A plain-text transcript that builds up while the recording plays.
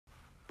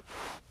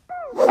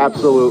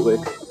Absolutely.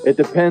 It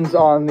depends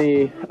on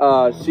the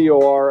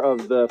COR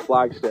of the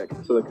flag stick,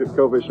 so the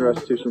coefficient of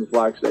restitution of the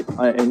flag stick.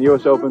 In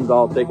U.S. Opens,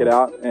 I'll take it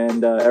out,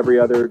 and every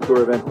other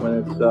tour event, when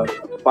it's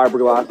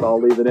fiberglass,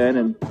 I'll leave it in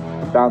and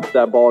bounce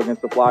that ball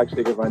against the flag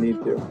stick if I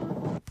need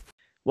to.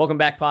 Welcome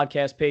back,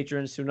 podcast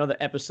patrons, to another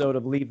episode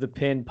of Leave the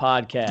Pin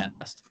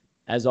podcast.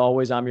 As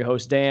always, I'm your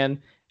host,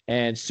 Dan,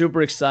 and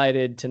super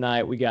excited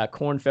tonight. We got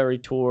Korn Ferry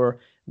Tour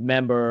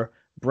member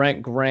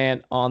Brent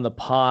Grant on the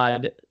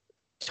pod,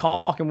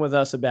 talking with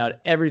us about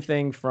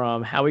everything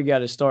from how he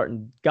got his start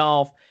in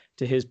golf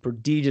to his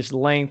prodigious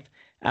length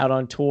out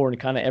on tour and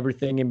kind of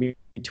everything in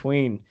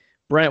between.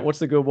 Brent, what's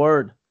the good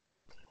word?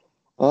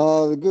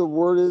 The good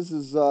word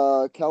is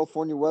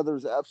California weather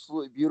is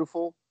absolutely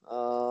beautiful,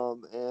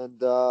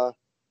 and we're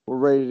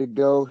ready to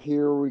go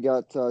here. We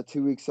got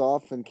 2 weeks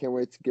off and can't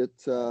wait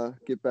to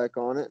get back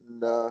on it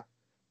and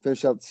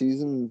finish out the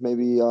season and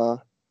maybe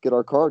get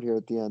our card here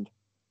at the end.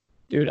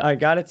 Dude, I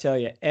got to tell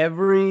you,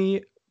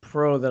 every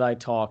pro that I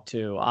talk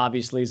to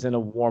obviously is in a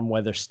warm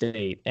weather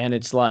state, and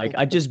it's like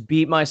I just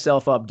beat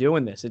myself up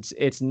doing this.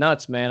 It's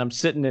nuts, man. I'm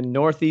sitting in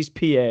Northeast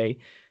PA.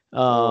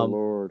 Oh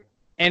Lord.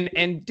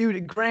 And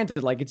dude,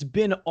 granted, like it's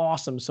been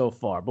awesome so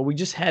far, but we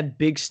just had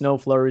big snow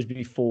flurries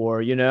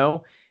before, you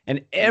know?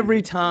 And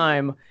every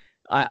time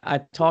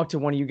I talk to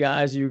one of you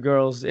guys, you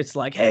girls, it's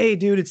like, hey,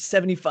 dude, it's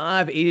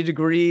 75, 80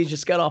 degrees,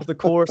 just got off the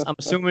course. I'm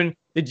assuming,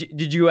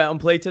 did you go out and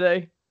play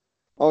today?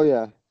 Oh,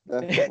 yeah,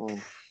 definitely.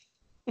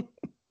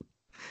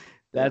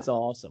 That's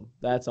awesome.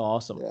 That's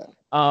awesome. Yeah.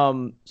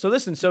 So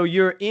listen, so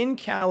you're in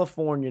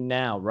California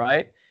now,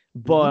 right?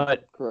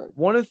 But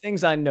one of the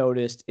things I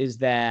noticed is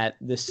that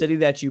the city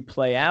that you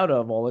play out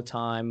of all the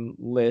time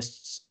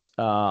lists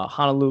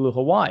Honolulu,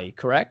 Hawaii,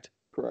 correct?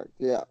 Correct.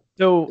 Yeah.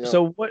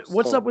 So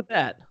what's up with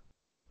that?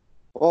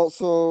 Well,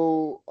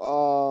 so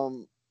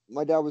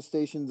my dad was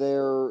stationed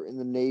there in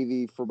the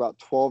Navy for about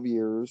 12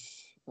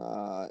 years.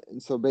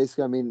 And so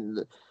basically, I mean,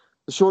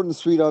 the short and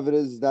sweet of it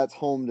is that's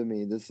home to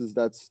me.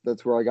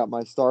 That's where I got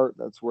my start.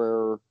 That's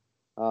where,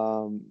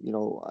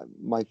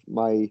 my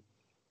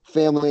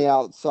family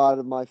outside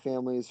of my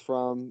family is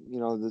from. You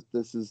know,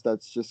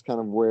 that's just kind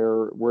of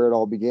where it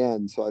all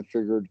began. So I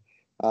figured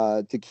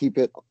to keep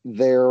it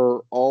there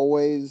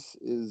always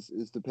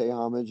is to pay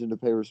homage and to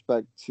pay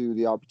respect to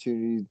the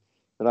opportunity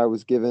that I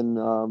was given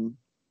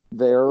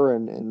there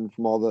and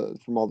from all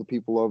the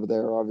people over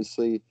there.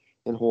 Obviously,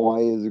 in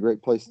Hawaii is a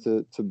great place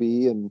to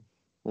be and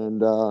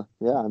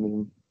yeah, I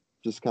mean,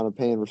 just kind of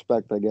paying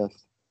respect, I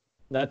guess.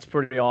 That's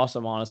pretty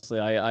awesome, honestly.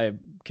 I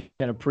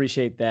can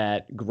appreciate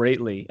that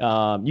greatly.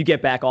 You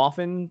get back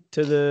often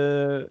to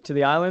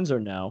the islands or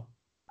no?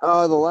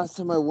 The last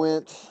time I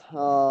went,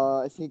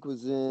 I think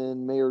was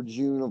in May or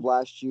June of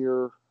last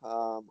year.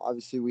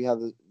 Obviously, we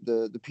have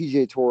the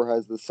PGA Tour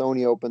has the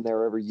Sony Open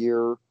there every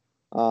year.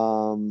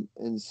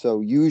 And so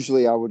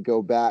usually I would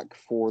go back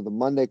for the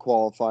Monday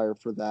qualifier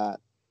for that.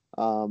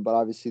 But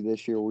obviously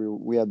this year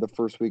we had the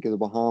first week of the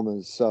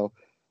Bahamas. So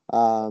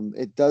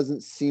it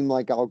doesn't seem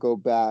like I'll go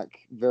back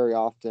very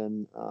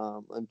often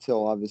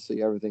until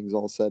obviously everything's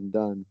all said and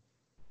done.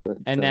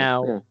 But,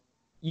 now yeah.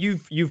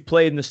 You've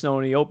played in the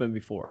Sony Open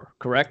before,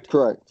 correct?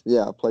 Correct.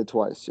 Yeah, I played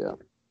twice, yeah.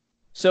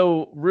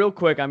 So real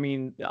quick, I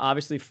mean,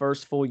 obviously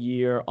first full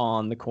year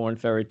on the Korn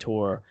Ferry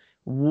Tour.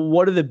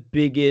 What are the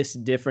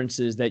biggest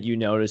differences that you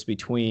notice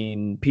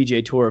between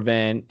PGA Tour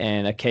event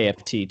and a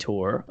KFT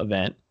Tour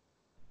event?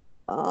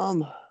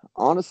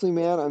 Honestly,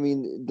 man, I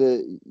mean,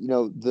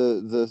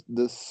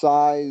 the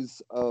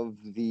size of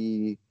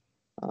the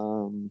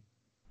kind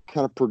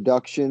of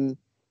production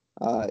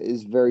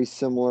is very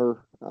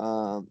similar.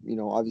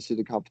 Obviously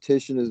the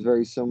competition is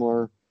very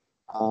similar.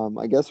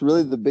 I guess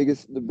really the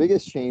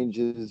biggest change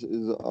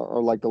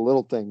are like the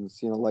little things,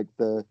 like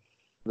the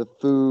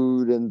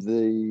food and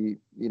the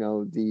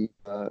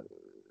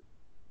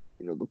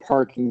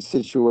parking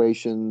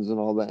situations and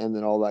all that, and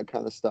then all that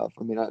kind of stuff.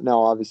 I mean, now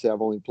obviously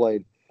I've only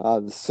played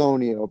the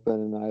Sony Open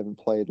and I haven't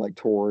played like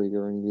Torrey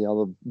or any of the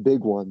other big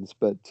ones,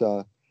 but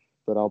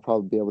I'll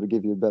probably be able to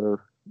give you a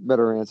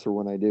better answer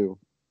when I do.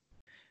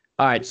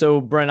 All right. So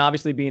Brent,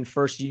 obviously being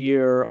first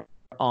year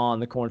on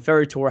the Korn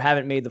Ferry Tour,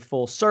 haven't made the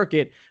full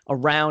circuit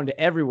around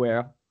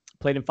everywhere,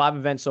 played in 5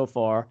 events so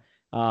far,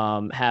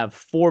 have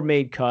 4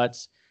 made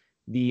cuts.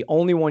 The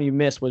only one you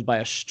missed was by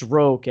a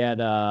stroke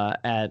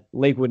at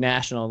Lakewood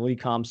National and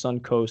Lecom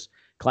Suncoast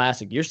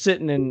Classic. You're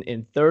sitting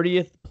in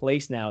 30th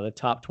place now, the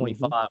top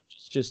 25. Mm-hmm.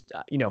 It's just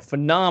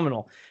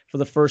phenomenal for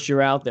the first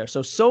year out there.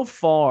 So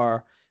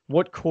far,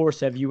 what course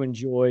have you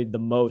enjoyed the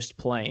most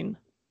playing?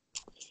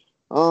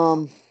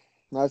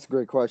 That's a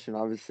great question.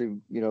 Obviously,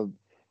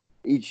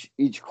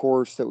 each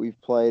course that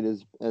we've played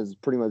has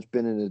pretty much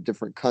been in a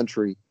different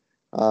country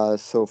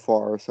so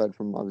far, aside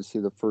from obviously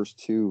the first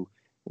 2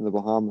 in the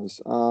Bahamas.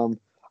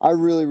 I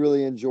really,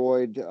 really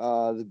enjoyed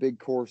the big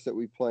course that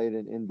we played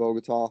in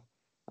Bogota.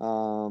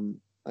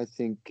 I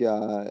think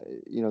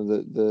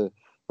the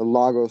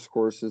Lagos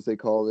course, as they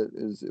called it,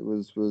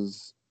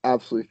 was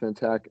absolutely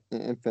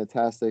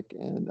fantastic,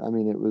 and I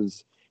mean it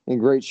was in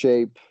great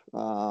shape.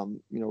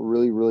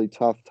 Really, really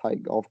tough,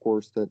 tight golf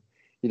course that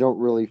you don't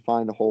really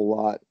find a whole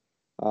lot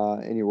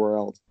anywhere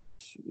else.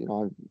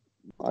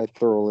 I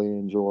thoroughly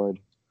enjoyed.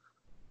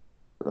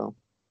 So.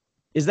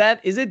 Is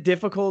it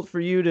difficult for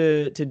you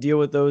to deal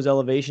with those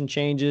elevation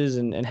changes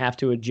and have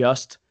to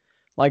adjust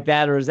like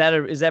that, or is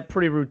that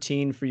pretty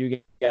routine for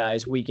you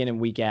guys week in and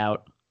week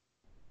out?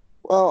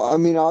 Well, I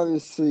mean,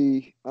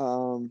 obviously,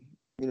 in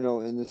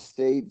the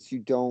States, you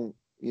don't,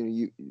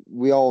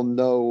 we all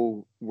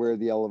know where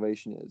the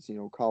elevation is,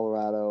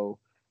 Colorado,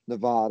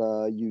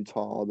 Nevada,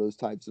 Utah, those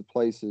types of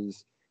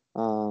places.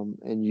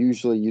 And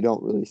usually you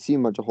don't really see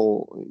a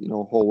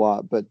whole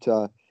lot.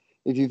 But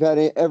if you've had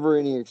ever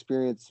any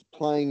experience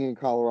playing in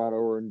Colorado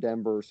or in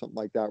Denver or something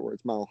like that, where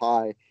it's mile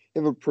high,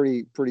 you have a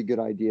pretty good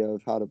idea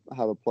of how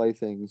to play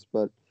things.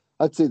 But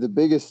I'd say the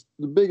biggest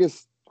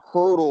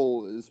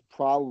hurdle is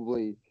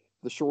probably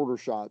the shorter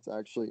shots,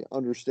 actually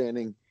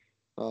understanding,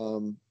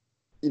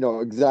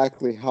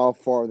 exactly how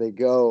far they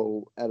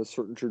go at a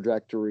certain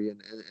trajectory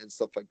and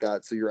stuff like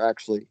that. So you're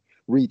actually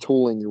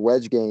retooling your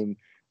wedge game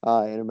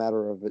in a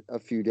matter of a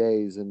few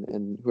days,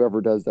 and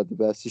whoever does that the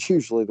best is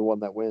usually the one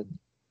that wins.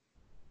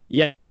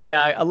 Yeah.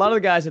 A lot of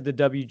the guys at the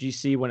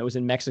WGC when it was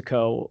in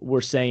Mexico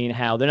were saying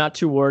how they're not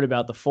too worried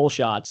about the full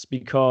shots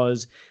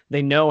because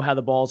they know how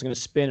the ball is going to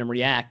spin and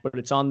react, but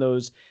it's on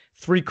those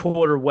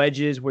 3/4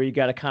 wedges where you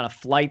got to kind of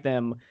flight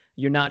them.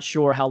 You're not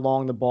sure how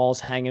long the ball's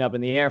hanging up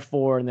in the air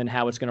for and then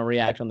how it's going to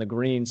react on the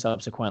green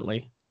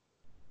subsequently.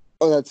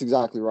 Oh, that's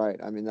exactly right.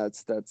 I mean,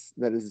 that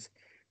is,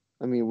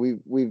 I mean,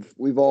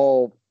 we've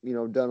all,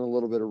 done a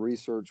little bit of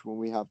research when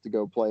we have to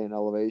go play in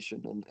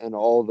elevation, and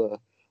all the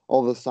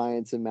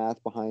science and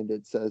math behind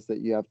it says that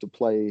you have to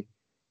play,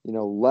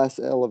 less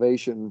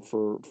elevation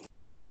for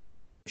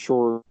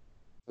sure.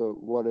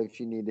 But what if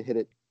you need to hit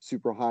it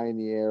super high in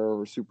the air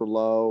or super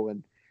low?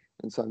 And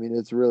so, I mean,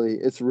 it's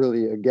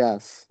really a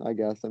guess, I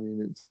guess. I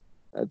mean, it's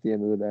at the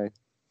end of the day.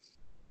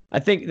 I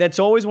think that's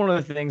always one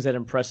of the things that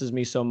impresses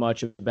me so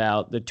much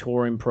about the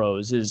touring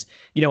pros is,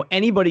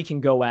 anybody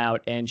can go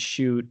out and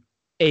shoot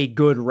a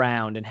good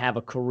round and have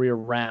a career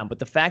round. But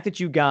the fact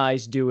that you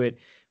guys do it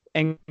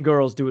and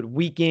girls do it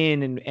week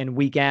in and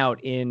week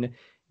out in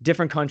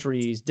different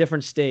countries,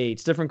 different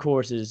states, different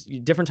courses,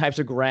 different types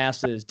of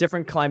grasses,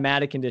 different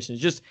climatic conditions,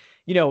 just,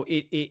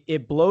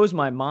 it blows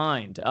my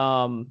mind.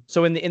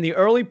 So in the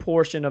early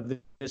portion of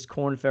this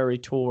Korn Ferry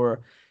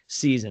Tour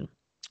season,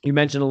 you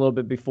mentioned a little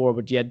bit before,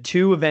 but you had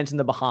 2 events in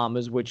the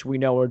Bahamas, which we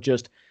know are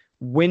just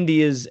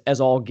windy as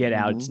all get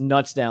out. It's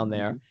nuts down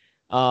there.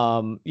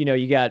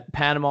 You got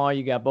Panama,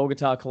 you got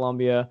Bogota,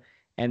 Colombia,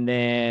 and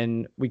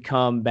then we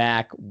come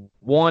back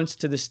once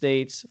to the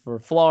States for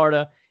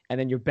Florida, and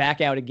then you're back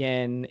out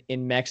again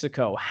in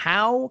Mexico.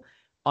 How,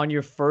 on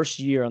your first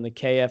year on the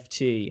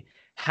KFT,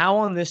 how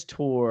on this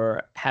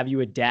tour have you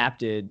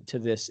adapted to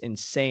this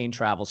insane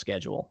travel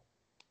schedule?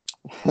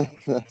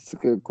 That's a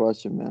good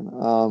question,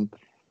 man.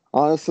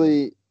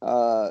 Honestly,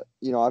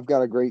 I've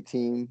got a great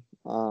team,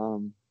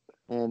 and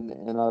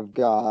I've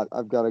got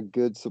a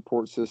good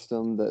support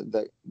system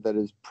that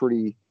is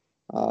pretty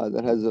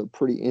that has a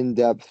pretty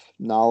in-depth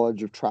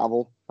knowledge of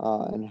travel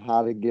and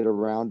how to get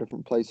around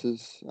different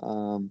places.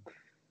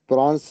 But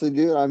honestly,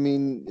 dude, I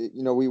mean,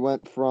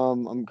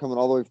 I'm coming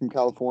all the way from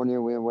California.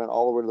 We went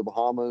all the way to the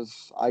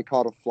Bahamas. I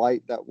caught a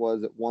flight that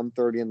was at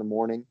 1:30 in the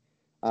morning,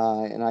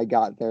 and I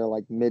got there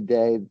like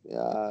midday,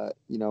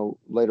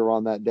 later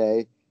on that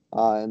day.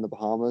 In the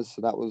Bahamas.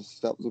 So that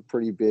was a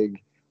pretty big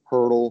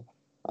hurdle.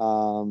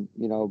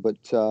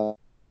 But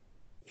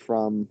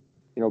from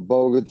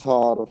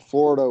Bogota to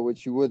Florida,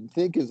 which you wouldn't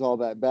think is all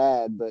that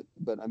bad, but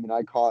I mean,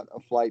 I caught a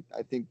flight,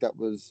 I think that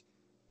was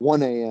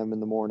 1 a.m. in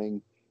the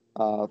morning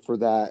for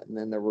that, and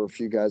then there were a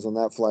few guys on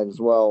that flight as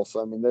well. So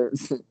I mean,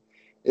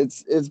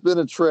 it's been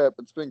a trip.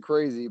 It's been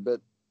crazy, but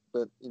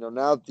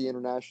now that the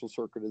international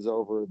circuit is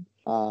over,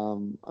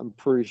 I'm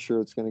pretty sure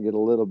it's going to get a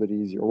little bit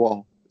easier.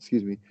 Well,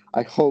 excuse me.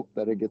 I hope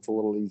that it gets a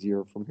little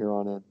easier from here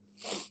on in.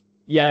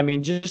 Yeah, I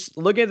mean, just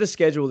look at the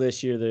schedule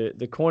this year.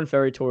 The Korn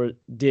Ferry Tour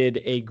did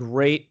a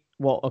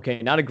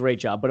not a great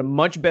job, but a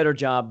much better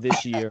job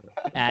this year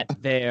at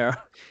their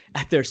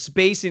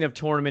spacing of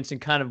tournaments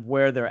and kind of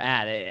where they're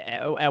at.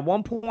 At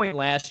one point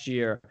last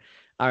year,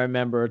 I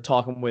remember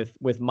talking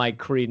with Mike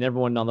Creed, and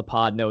everyone on the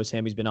pod knows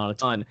him. He's been on a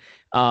ton.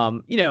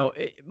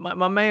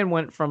 My man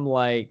went from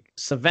like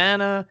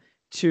Savannah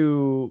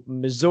to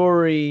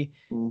Missouri,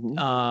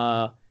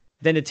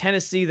 then to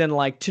Tennessee, then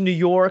like to New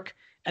York,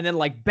 and then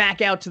like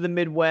back out to the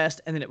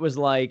Midwest. And then it was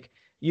like,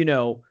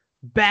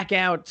 back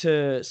out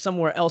to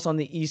somewhere else on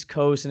the East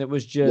Coast. And it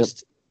was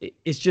just,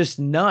 it's just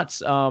nuts.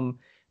 Do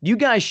you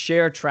guys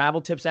share travel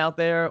tips out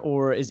there,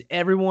 or is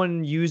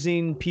everyone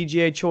using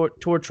PGA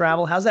Tour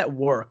travel? How's that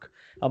work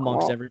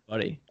amongst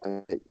everybody?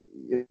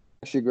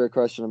 Actually, a great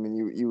question. I mean,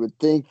 you would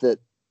think that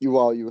you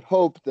would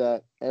hope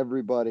that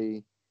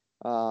everybody,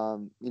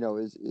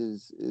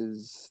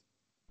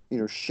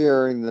 is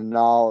sharing the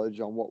knowledge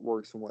on what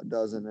works and what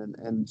doesn't.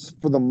 And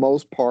for the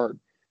most part,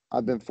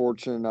 I've been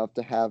fortunate enough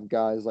to have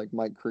guys like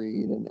Mike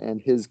Creed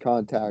and his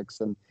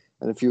contacts and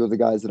a few of the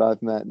guys that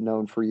I've met and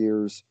known for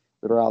years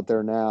that are out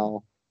there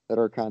now that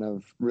are kind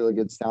of really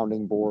good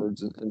sounding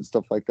boards and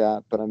stuff like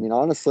that. But I mean,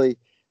 honestly,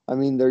 I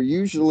mean, they're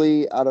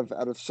usually out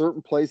of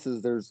certain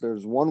places.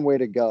 There's one way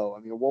to go.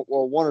 I mean, well,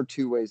 one or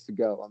two ways to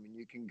go. I mean,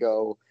 you can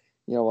go,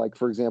 like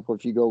for example,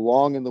 if you go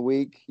long in the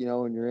week,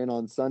 and you're in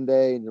on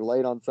Sunday and you're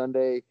late on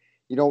Sunday,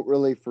 you don't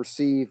really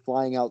foresee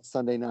flying out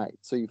Sunday night,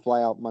 so you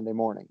fly out Monday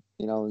morning,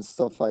 and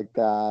stuff like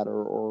that.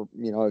 Or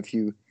if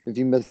you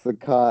miss the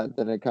cut,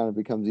 then it kind of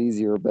becomes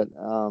easier. But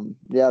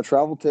yeah,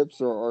 travel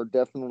tips are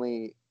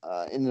definitely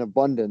in an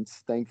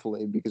abundance,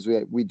 thankfully, because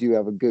we do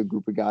have a good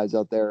group of guys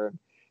out there.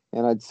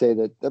 And I'd say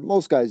that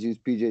most guys use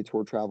PGA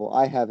Tour travel.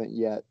 I haven't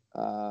yet,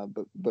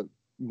 but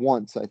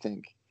once, I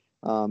think.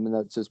 And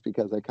that's just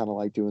because I kind of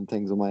like doing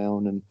things on my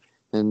own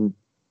and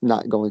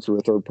not going through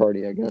a third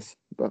party, I guess.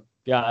 But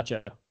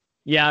Gotcha.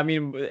 Yeah, I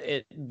mean,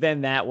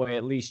 then that way,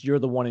 at least you're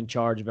the one in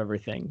charge of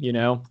everything,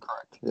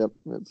 Correct. Yep,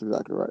 that's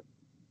exactly right.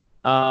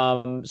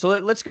 So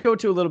let's go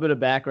to a little bit of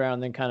background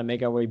and then kind of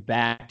make our way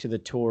back to the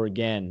tour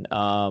again.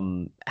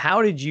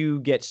 How did you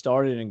get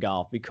started in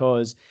golf?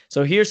 Because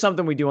so here's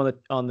something we do on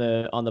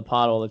the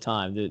pod all the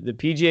time. The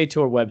PGA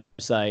Tour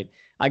website.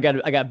 I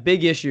got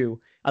big issue.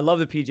 I love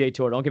the PGA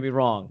Tour. Don't get me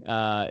wrong.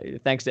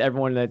 Thanks to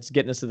everyone that's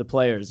getting us to the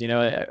players.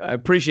 I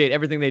appreciate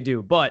everything they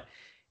do, but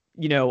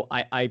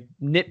I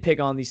nitpick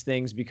on these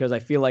things because I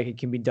feel like it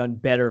can be done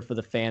better for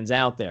the fans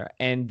out there.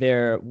 And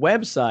their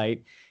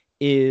website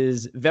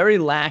is very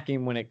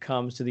lacking when it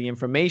comes to the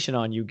information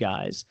on you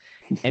guys.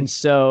 And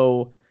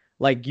so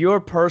like your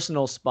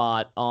personal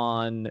spot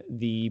on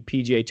the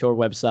PGA Tour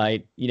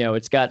website,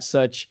 it's got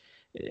such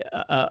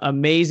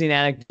amazing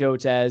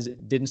anecdotes as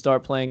didn't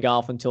start playing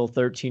golf until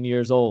 13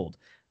 years old.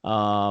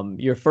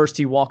 Your first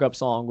tee walk-up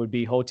song would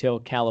be Hotel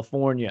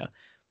California.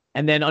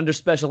 And then under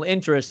special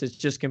interest, it's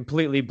just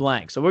completely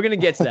blank. So we're going to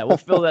get to that. We'll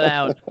fill that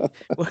out.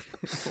 We'll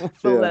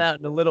fill that out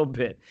in a little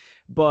bit.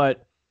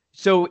 But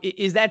so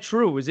is that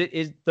true?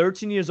 Is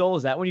 13 years old?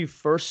 Is that when you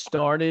first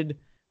started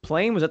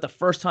playing? Was that the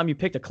first time you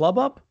picked a club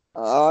up?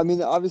 I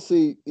mean,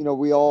 obviously,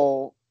 we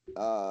all,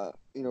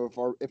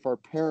 if our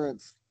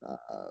parents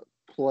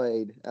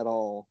played at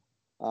all,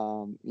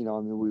 I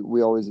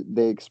mean,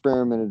 they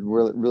experimented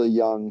really, really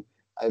young.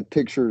 I have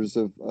pictures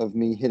of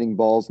me hitting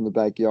balls in the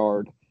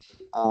backyard.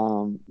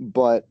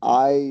 But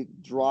I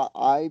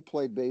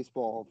played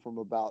baseball from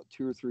about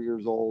 2 or 3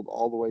 years old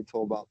all the way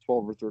till about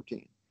 12 or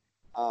 13.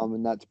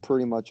 And that's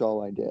pretty much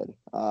all I did.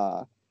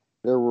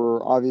 There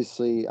were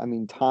obviously, I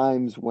mean,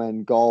 times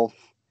when golf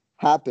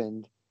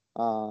happened,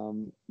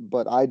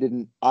 but I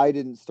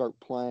didn't start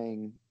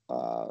playing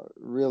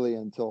really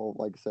until,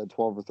 like I said,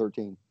 12 or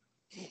 13.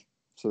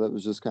 So that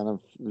was just kind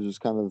of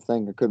the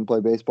thing. I couldn't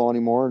play baseball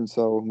anymore, and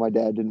so my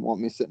dad didn't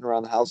want me sitting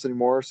around the house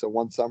anymore. So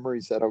one summer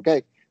he said,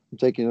 "Okay, I'm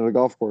taking you to the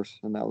golf course,"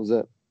 and that was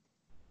it.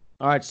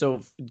 All right.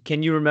 So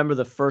can you remember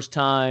the first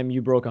time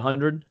you broke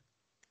 100?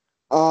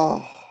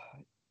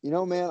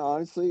 Man,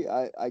 honestly,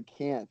 I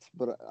can't,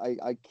 but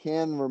I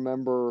can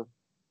remember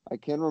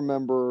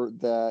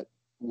that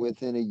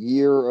within a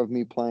year of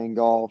me playing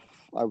golf,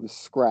 I was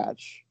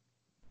scratch.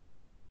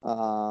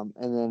 And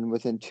then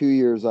within 2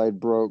 years, I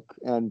broke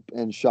and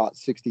shot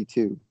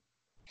 62.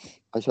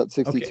 I shot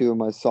 62 in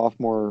my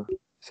sophomore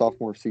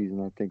season,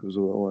 I think was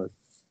what it was.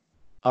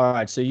 All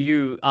right. So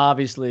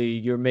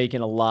you're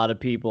making a lot of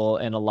people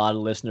and a lot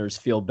of listeners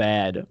feel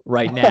bad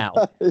right now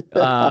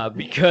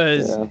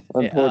because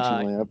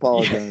unfortunately, I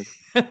apologize.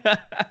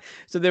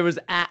 So there was,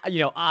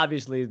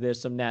 obviously there's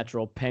some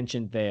natural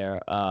penchant there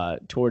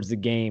towards the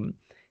game,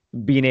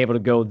 being able to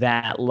go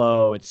that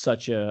low at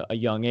such a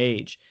young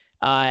age.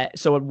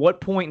 So at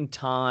what point in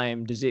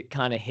time does it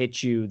kind of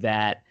hit you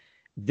that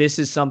this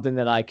is something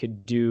that I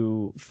could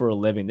do for a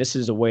living? This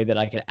is a way that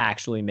I could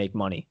actually make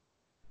money.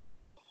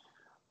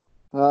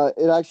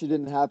 It actually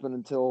didn't happen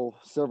until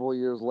several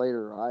years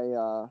later.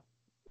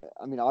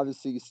 I mean,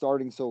 obviously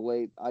starting so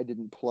late, I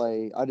didn't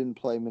play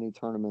many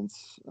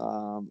tournaments.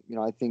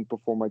 I think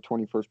before my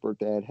 21st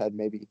birthday, I'd had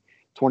maybe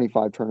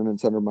 25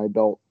 tournaments under my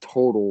belt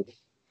total.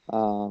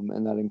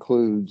 And that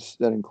includes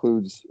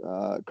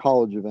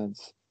college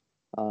events,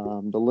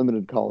 the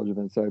limited college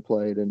events that I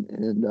played.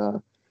 And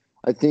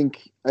I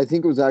think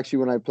it was actually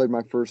when I played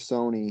my first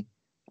Sony,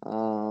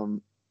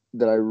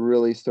 that I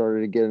really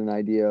started to get an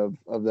idea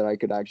of that I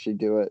could actually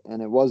do it.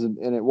 And it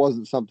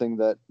wasn't something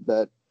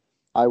that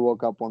I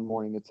woke up one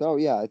morning and said, "Oh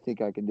yeah, I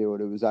think I can do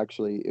it." It was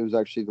actually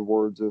the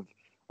words of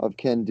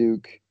Ken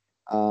Duke,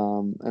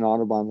 and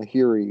Audubon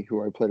Lahiri, who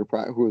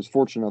was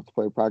fortunate enough to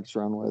play a practice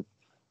round with,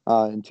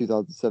 in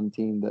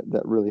 2017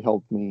 that really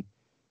helped me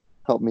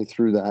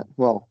through that.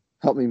 Well,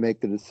 helped me make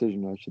the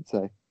decision, I should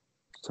say,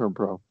 to turn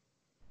pro.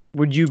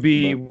 Would you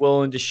be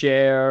willing to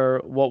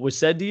share what was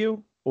said to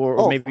you,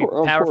 or maybe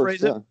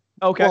paraphrase it?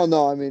 Okay. Well,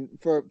 no, I mean,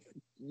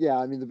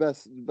 the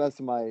best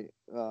of my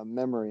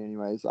memory,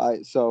 anyways.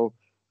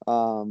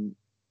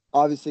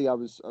 Obviously I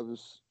was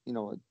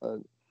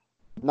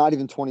not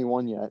even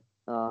 21 yet,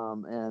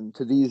 and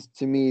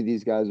to me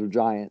these guys are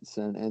giants,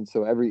 and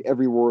so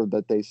every word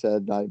that they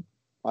said,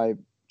 I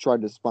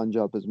tried to sponge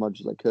up as much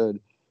as I could.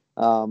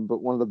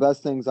 But one of the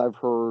best things I've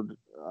heard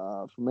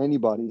from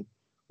anybody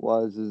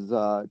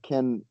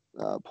Ken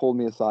pulled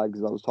me aside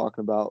because I was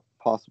talking about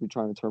possibly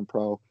trying to turn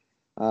pro,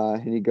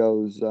 and he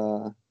goes,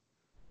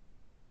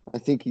 I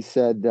think he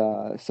said,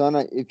 "Son,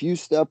 if you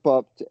step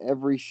up to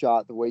every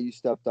shot the way you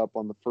stepped up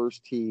on the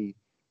first tee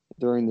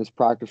during this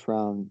practice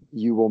round,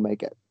 you will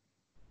make it."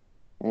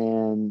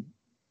 And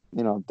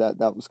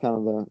that was kind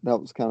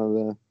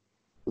of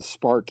the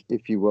spark,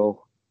 if you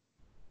will.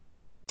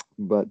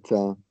 But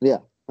yeah,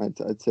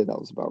 I'd say that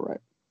was about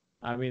right.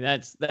 I mean,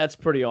 that's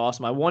pretty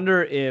awesome. I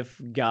wonder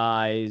if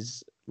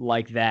guys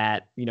like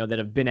that, that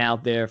have been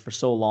out there for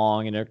so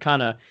long and are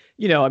kind of,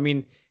 I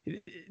mean,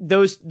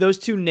 those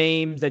two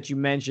names that you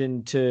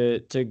mentioned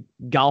to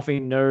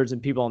golfing nerds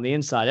and people on the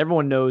inside,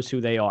 everyone knows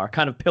who they are,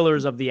 kind of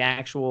pillars of the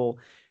actual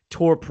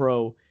tour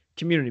pro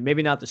community.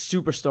 Maybe not the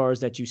superstars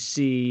that you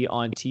see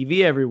on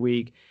TV every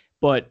week,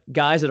 but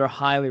guys that are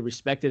highly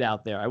respected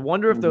out there. I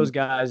wonder if those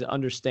guys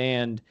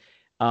understand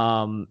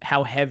how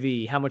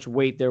much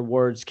weight their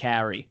words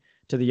carry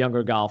to the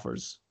younger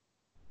golfers.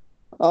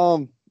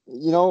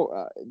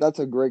 That's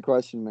a great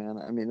question, man.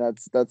 I mean,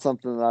 that's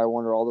something that I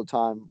wonder all the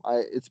time.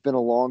 It's been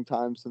a long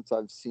time since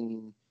I've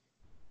seen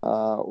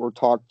or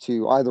talked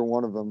to either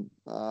one of them.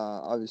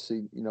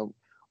 Obviously,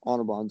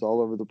 Audubon's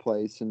all over the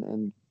place,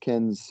 and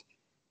Ken's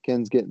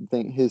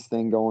getting his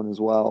thing going as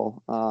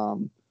well.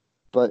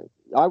 But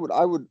I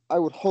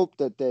would hope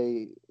that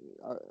they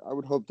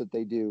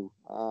do,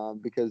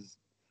 because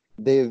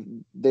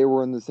they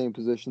were in the same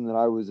position that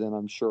I was in,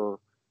 I'm sure,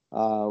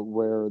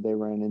 where they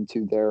ran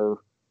into their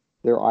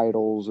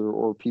idols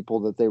or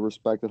people that they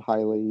respected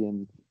highly,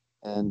 and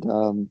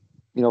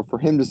for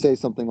him to say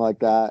something like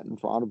that, and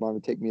for Audubon to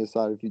take me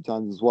aside a few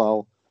times as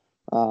well,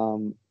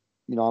 I'm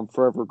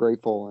forever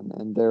grateful,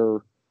 and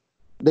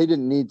they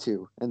didn't need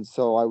to, and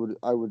so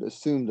I would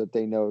assume that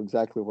they know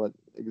exactly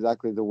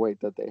the weight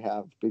that they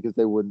have, because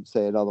they wouldn't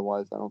say it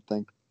otherwise, I don't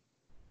think.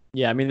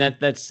 Yeah, I mean,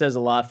 that says a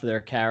lot for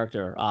their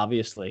character,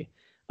 obviously.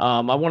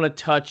 I want to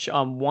touch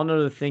on one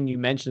other thing you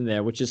mentioned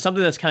there, which is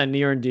something that's kind of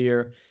near and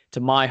dear to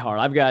my heart.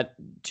 I've got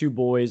two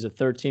boys, a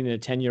 13 and a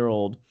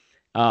 10-year-old,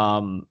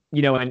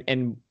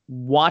 and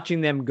watching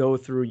them go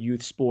through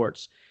youth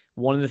sports.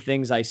 One of the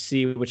things I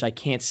see, which I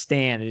can't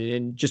stand,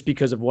 and just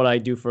because of what I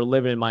do for a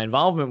living and my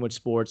involvement with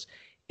sports,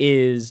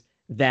 is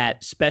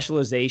that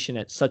specialization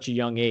at such a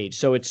young age.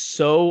 So it's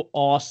so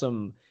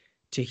awesome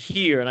to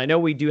hear, and I know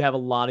we do have a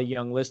lot of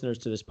young listeners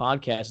to this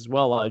podcast as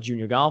well, a lot of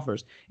junior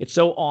golfers. It's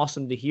so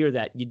awesome to hear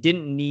that you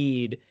didn't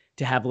need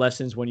to have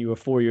lessons when you were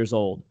 4 years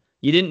old.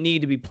 You didn't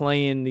need to be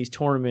playing these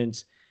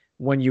tournaments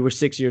when you were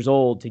 6 years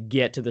old to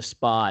get to the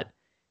spot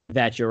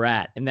that you're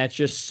at. And that's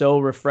just so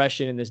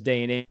refreshing in this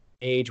day and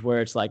age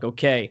where it's like,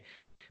 okay,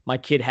 my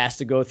kid has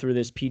to go through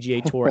this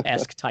PGA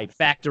Tour-esque type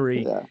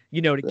factory,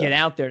 to get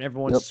out there, and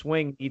everyone's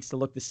swing needs to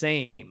look the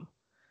same.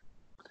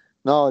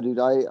 No, dude,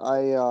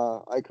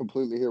 I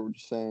completely hear what you're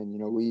saying.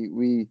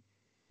 We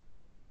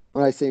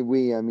when I say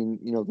we, I mean,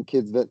 the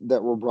kids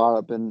that were brought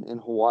up in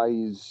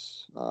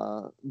Hawaii's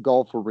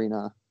golf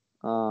arena.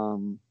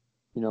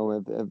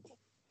 Have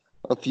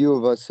a few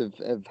of us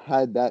have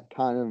had that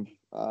kind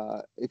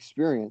of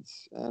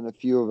experience, and a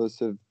few of us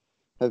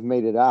have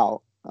made it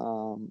out.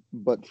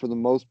 But for the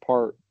most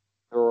part,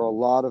 there are a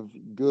lot of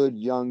good,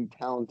 young,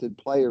 talented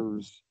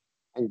players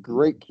and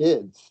great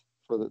kids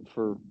for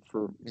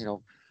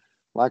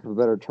lack of a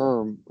better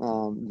term,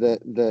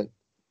 that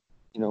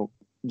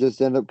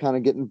just end up kind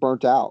of getting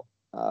burnt out.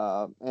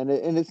 And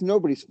it's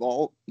nobody's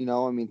fault.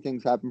 I mean,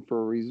 things happen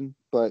for a reason,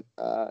 but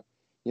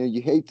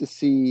you hate to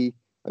see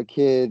a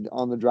kid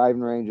on the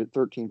driving range at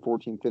 13,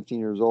 14, 15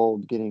 years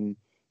old getting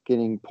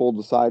pulled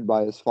aside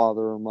by his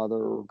father or mother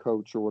or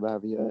coach or what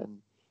have you,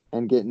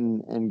 and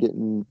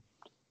getting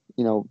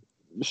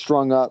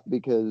strung up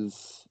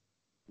because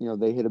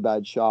they hit a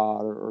bad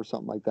shot or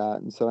something like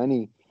that. And so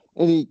any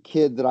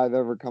kid that I've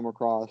ever come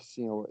across,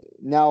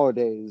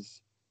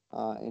 nowadays,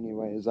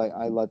 anyways,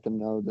 I let them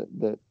know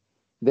that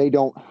they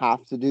don't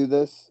have to do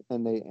this,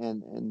 and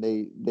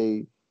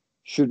they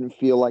shouldn't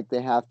feel like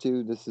they have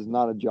to. This is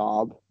not a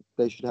job.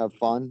 They should have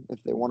fun.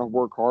 If they want to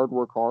work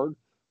hard,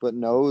 but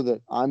know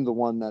that I'm the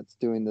one that's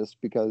doing this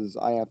because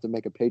I have to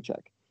make a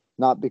paycheck,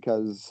 not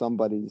because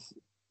somebody's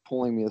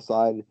pulling me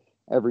aside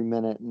every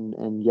minute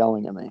and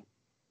yelling at me.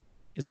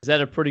 Is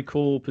that a pretty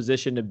cool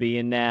position to be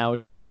in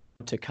now,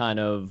 to kind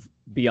of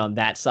be on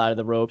that side of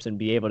the ropes and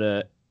be able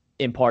to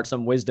impart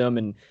some wisdom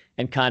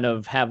and kind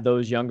of have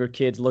those younger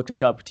kids look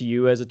up to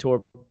you as a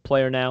tour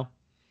player now?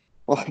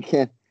 Well,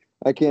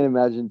 I can't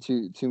imagine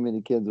too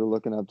many kids are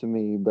looking up to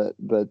me, but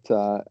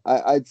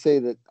I'd say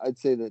that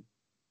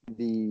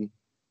the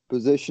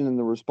position and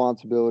the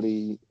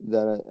responsibility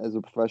that as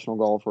a professional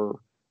golfer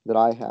that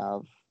I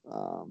have,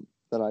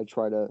 that I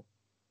try to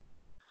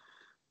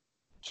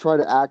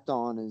act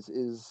on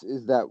is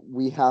that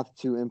we have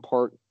to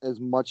impart as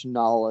much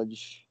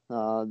knowledge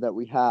that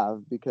we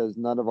have, because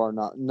none of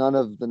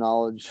the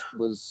knowledge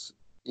was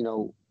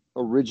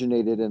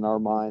originated in our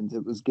minds.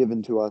 It was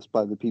given to us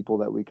by the people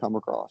that we come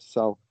across.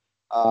 So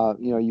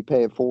you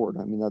pay it forward.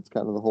 I mean, that's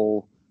kind of the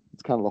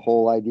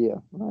whole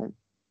idea, right?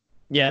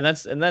 Yeah, and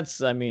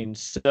that's I mean,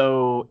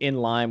 so in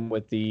line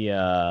with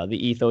the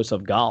ethos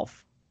of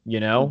golf, you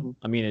know? Hmm.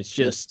 I mean, it's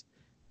just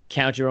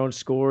count your own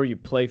score, you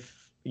play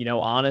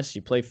honest,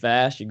 you play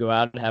fast, you go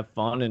out and have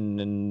fun,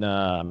 and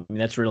I mean,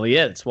 that's really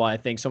it. That's why I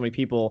think so many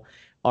people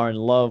are in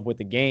love with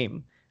the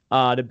game.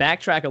 To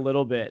backtrack a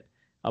little bit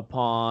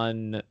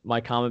upon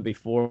my comment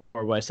before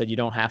where I said you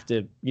don't have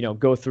to,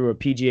 go through a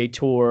PGA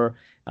Tour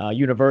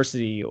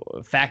university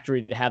or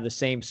factory to have the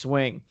same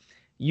swing.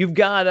 You've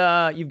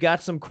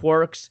got some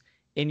quirks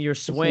in your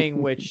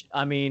swing, which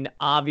I mean,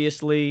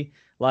 obviously,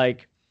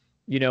 like,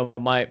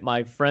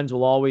 my friends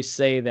will always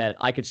say that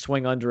I could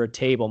swing under a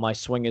table. My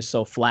swing is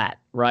so flat,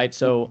 right?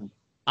 So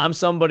I'm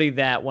somebody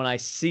that when I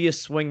see a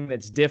swing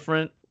that's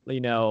different,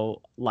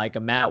 like a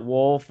Matt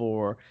Wolf,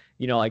 or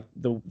like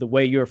the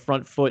way your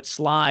front foot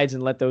slides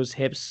and let those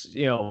hips,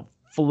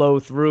 flow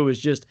through, is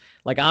just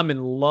like I'm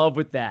in love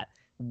with that.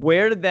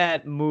 Where did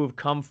that move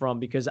come from?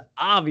 Because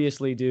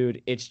obviously,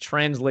 dude, it's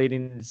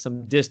translating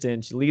some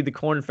distance. You lead the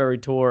Corn Ferry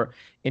Tour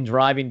in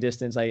driving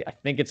distance. I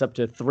think it's up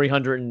to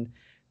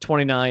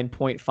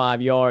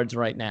 329.5 yards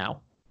right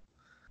now.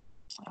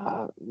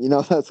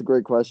 That's a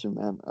great question,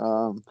 man.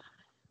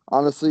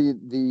 Honestly,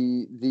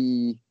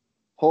 the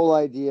whole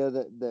idea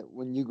that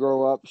when you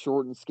grow up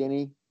short and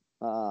skinny,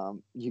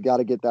 you got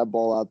to get that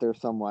ball out there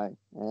some way,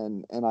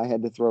 and I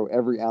had to throw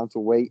every ounce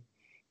of weight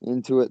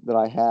into it that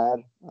I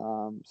had.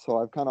 So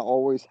I've kind of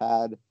always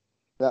had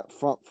that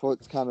front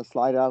foot's kind of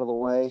slide out of the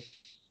way.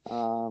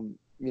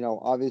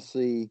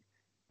 Obviously,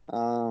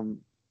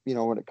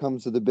 when it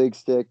comes to the big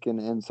stick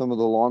and some of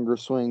the longer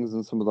swings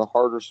and some of the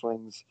harder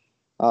swings,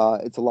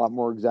 it's a lot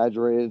more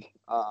exaggerated.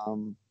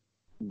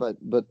 But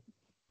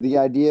the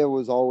idea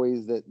was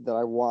always that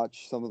I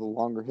watched some of the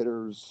longer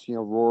hitters,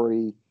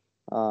 Rory,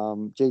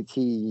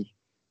 JT,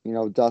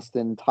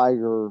 Dustin,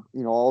 Tiger,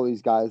 all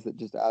these guys that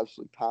just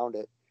absolutely pound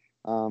it.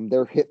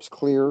 Their hips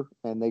clear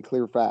and they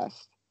clear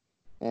fast,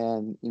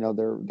 and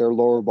their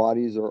lower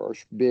bodies are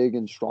big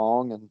and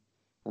strong,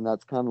 and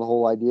that's kind of the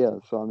whole idea.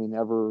 So I mean,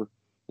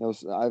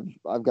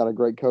 I've got a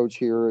great coach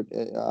here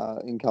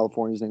in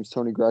California. His name's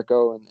Tony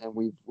Greco, and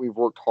we've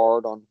worked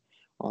hard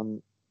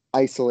on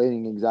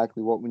isolating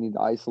exactly what we need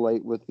to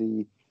isolate with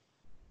the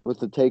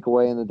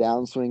takeaway and the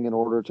downswing in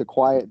order to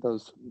quiet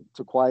those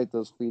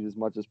feet as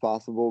much as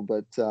possible.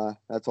 But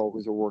that's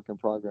always a work in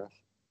progress.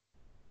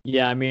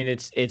 Yeah, I mean,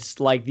 it's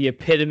like the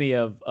epitome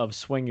of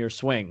swing your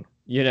swing,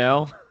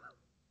 Yeah,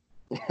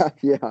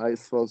 I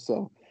suppose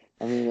so.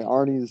 I mean,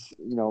 Arnie's,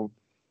 now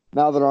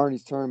that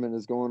Arnie's tournament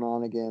is going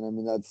on again, I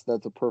mean, that's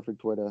a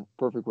perfect way to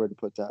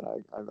put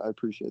that. I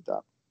appreciate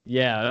that.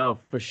 Yeah, no,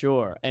 for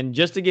sure. And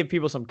just to give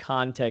people some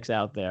context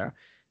out there,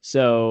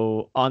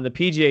 so on the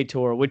PGA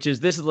Tour, which is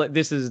these are like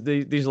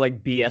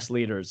BS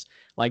leaders,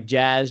 like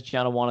Jazz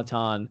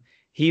Janawanaton,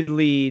 he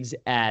leads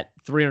at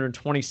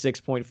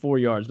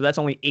 326.4 yards, but that's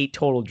only 8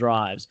 total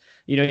drives.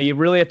 You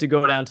really have to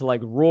go down to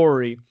like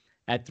Rory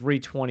at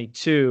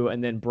 322,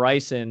 and then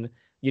Bryson,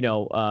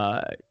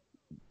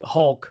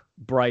 Hulk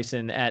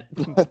Bryson at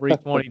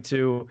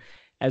 322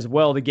 as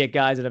well, to get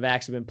guys that have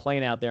actually been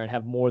playing out there and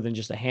have more than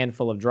just a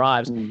handful of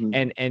drives.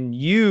 Mm-hmm. And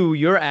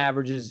your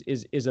average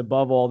is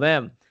above all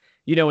them.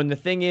 And the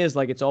thing is,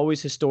 like, it's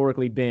always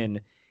historically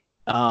been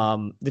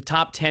the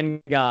top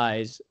 10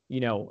 guys,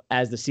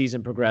 as the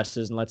season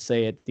progresses, and let's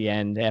say at the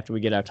end, after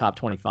we get our top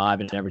 25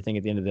 and everything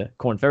at the end of the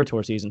Corn Ferry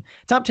Tour season,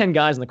 top 10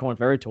 guys in the Corn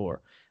Ferry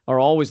Tour are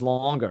always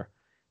longer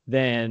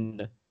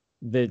than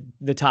the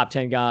top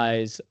 10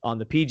 guys on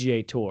the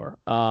PGA Tour.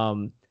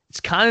 It's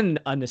kind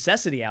of a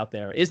necessity out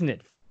there, isn't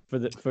it,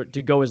 for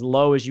to go as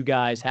low as you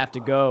guys have to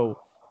go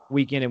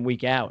week in and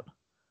week out?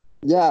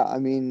 Yeah, I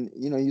mean,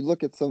 you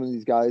look at some of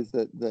these guys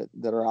that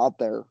are out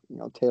there,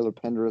 Taylor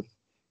Pendrith,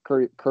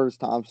 Curtis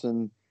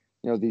Thompson,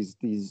 these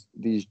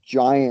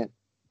giant,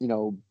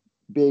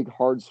 big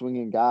hard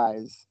swinging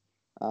guys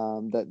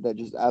that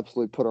just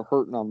absolutely put a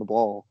hurting on the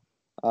ball.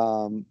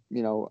 I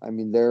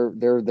mean,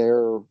 they're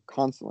there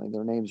constantly.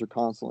 Their names are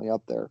constantly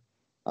up there.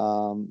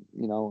 And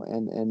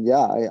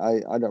yeah,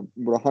 I would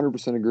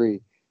 100%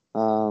 agree.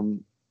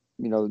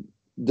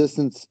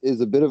 Distance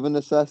is a bit of a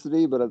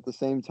necessity, but at the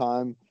same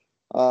time,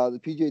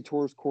 the PGA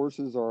Tour's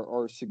courses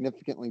are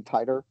significantly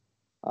tighter.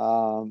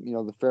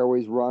 The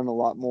fairways run a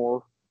lot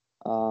more.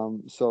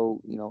 So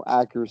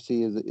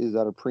accuracy is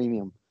at a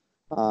premium.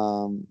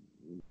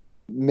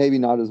 Maybe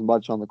not as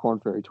much on the Corn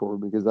Ferry Tour,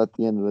 because at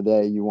the end of the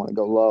day, you want to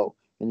go low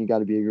and you got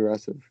to be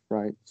aggressive,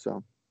 right?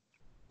 So.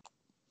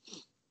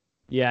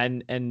 Yeah,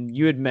 and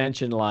you had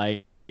mentioned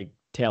like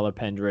Taylor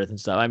Pendrith and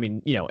stuff. I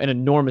mean, an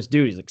enormous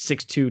dude. He's like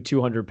 6'2",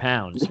 200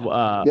 pounds.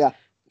 Yeah.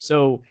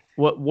 So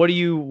what are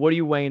you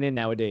weighing in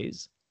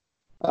nowadays?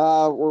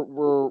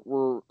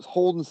 We're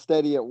holding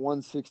steady at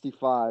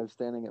 165,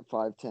 standing at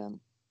 5'10".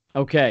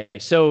 Okay,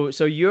 so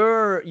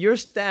your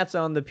stats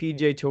on the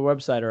PGA Tour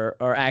website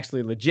are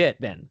actually legit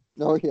then.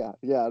 Oh yeah,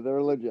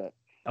 they're legit.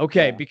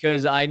 Okay, Yeah.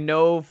 because I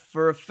know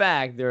for a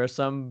fact there are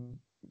some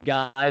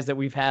guys that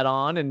we've had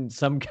on and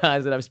some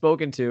guys that I've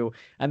spoken to,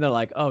 and they're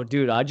like, "Oh,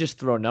 dude, I just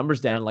throw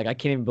numbers down. Like, I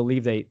can't even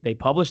believe they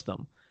published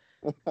them."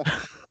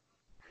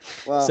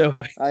 Well, So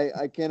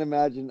I can't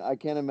imagine. I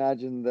can't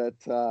imagine that.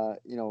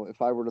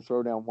 If I were to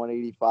throw down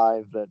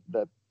 185,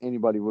 that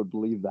anybody would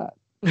believe that.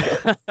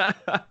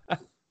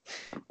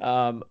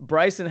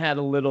 Bryson had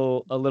a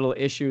little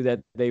issue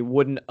that they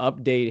wouldn't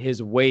update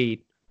his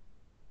weight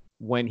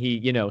when he,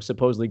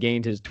 supposedly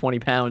gained his 20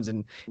 pounds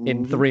in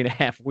Mhm.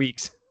 3.5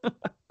 weeks.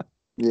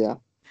 Yeah.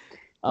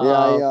 Um,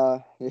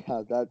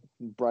 That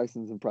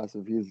Bryson's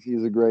impressive.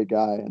 He's a great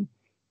guy,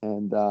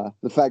 and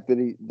the fact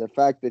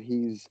that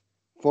he's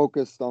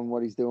focused on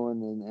what he's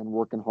doing and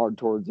working hard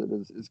towards it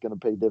is going to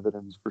pay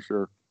dividends for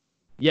sure.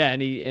 yeah,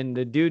 and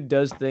the dude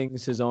does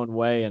things his own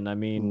way, and I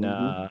mean,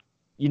 Hmm.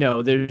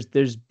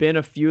 there's been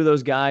a few of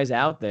those guys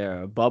out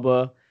there,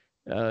 Bubba,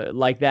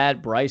 like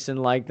that, Bryson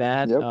like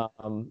that, Yep.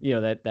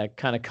 that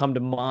kind of come to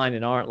mind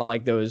and aren't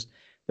like those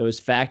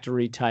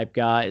factory type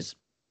guys.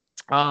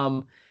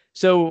 Um,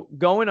 so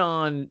going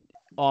on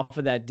off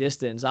of that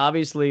distance,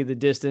 obviously the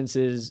distance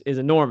is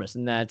enormous,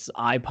 and that's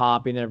eye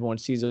popping. Everyone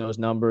sees those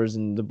numbers,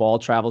 and the ball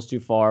travels too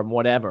far, and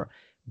whatever.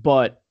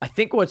 But I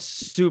think what's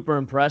super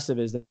impressive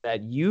is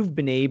that you've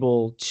been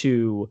able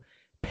to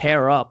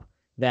pair up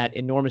that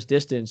enormous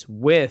distance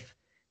with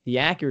the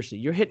accuracy.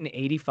 You're hitting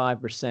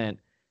 85%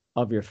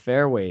 of your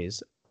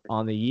fairways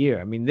on the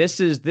year. I mean, this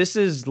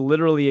is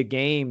literally a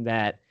game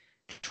that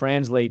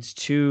translates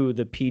to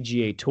the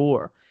PGA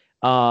Tour.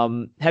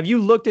 Have you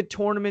looked at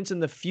tournaments in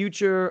the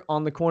future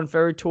on the Corn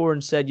Ferry Tour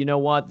and said, you know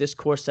what, this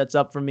course sets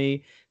up for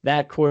me,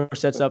 that course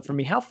sets up for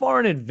me? How far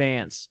in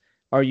advance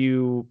are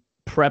you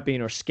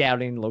prepping or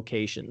scouting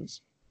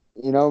locations?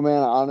 Man,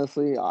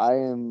 honestly, I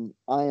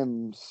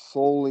am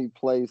solely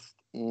placed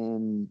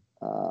in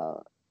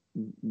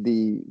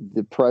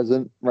the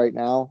present right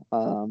now.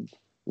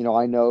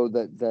 I know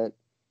that the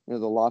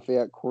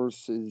Lafayette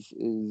course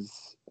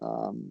is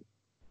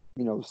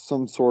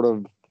some sort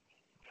of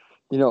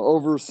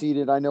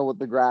overseeded. I know what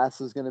the grass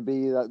is going to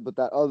be, but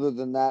that other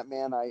than that,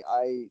 man,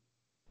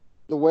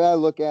 the way I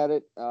look at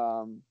it,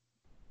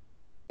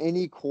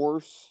 any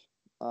course,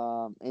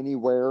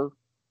 anywhere,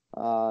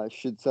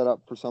 should set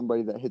up for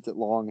somebody that hits it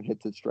long and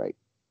hits it straight.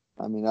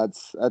 I mean,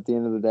 that's at the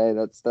end of the day,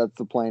 that's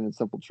the plain and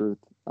simple truth.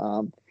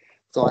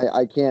 So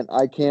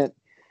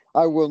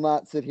I will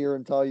not sit here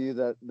and tell you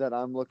that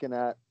I'm looking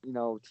at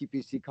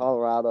TPC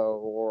Colorado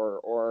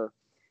or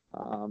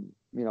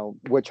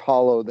which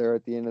hollow there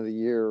at the end of the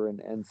year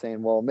and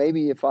saying, well,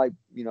 maybe if I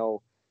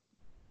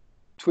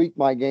tweak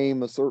my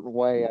game a certain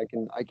way,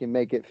 I can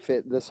make it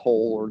fit this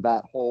hole or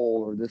that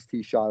hole or this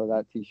tee shot or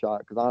that tee shot.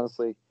 Because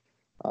honestly,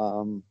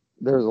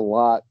 there's a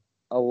lot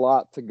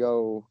to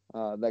go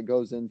that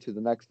goes into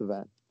the next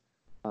event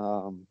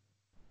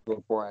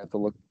before I have to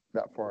look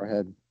that far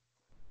ahead.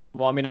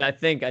 Well, I mean, I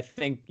think,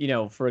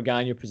 for a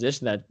guy in your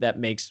position, that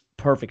makes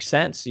perfect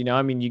sense.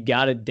 I mean, you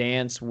got to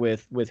dance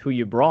with who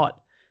you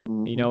brought.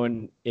 Mm-hmm.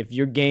 And if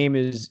your game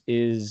is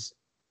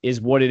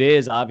what it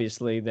is,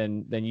 obviously,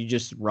 then you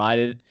just ride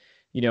it,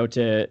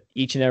 to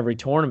each and every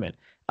tournament.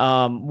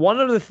 One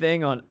other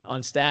thing on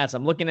stats,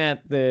 I'm looking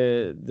at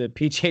the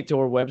PGA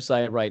Tour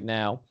website right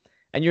now,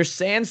 and your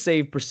sand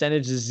save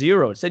percentage is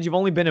 0. It said you've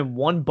only been in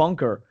one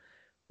bunker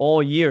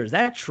all year. Is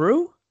that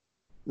true?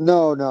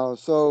 No, no.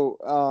 So,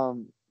 a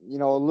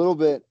little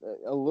bit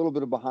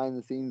of behind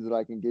the scenes that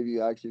I can give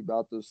you actually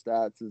about those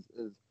stats is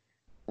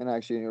and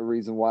actually a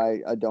reason why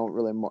I don't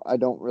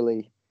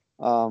really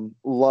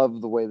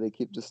love the way they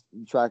keep just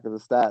track of the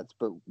stats.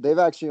 But they've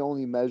actually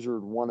only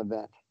measured one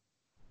event,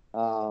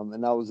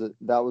 and that was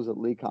at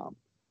Lecom.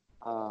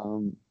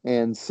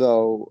 And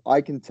so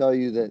I can tell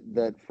you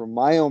that from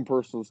my own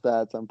personal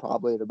stats, I'm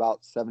probably at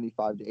about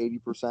 75 to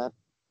 80%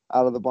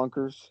 out of the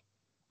bunkers.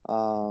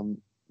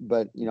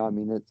 But I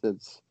mean,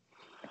 it's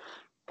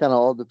kind of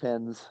all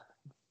depends.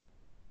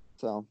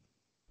 So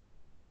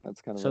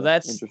that's kind of So a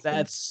that's interesting.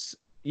 that's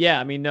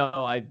yeah, I mean, no,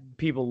 I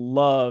people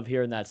love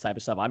hearing that type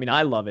of stuff. I mean,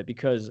 I love it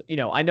because,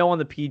 I know on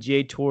the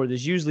PGA Tour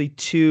there's usually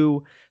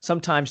 2,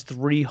 sometimes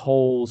 3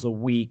 holes a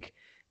week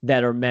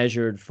that are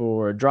measured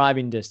for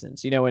driving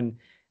distance. And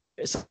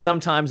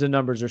sometimes the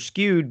numbers are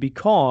skewed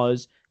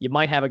because you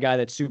might have a guy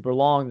that's super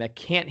long that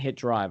can't hit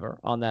driver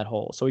on that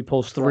hole. So he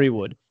pulls Right. 3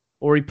 wood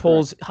or he Correct.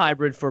 pulls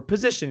hybrid for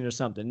positioning or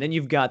something. Then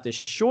you've got this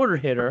shorter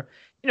hitter,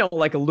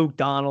 like a Luke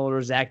Donald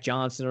or Zach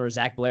Johnson or a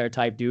Zach Blair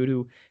type dude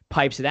who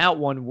pipes it out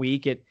one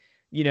week. It,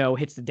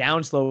 hits the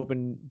downslope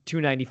and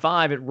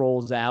 295, it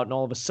rolls out, and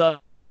all of a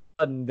sudden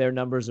their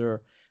numbers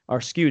are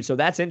skewed. So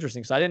that's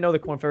interesting. So I didn't know the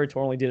Corn Ferry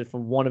Tour only did it for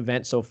one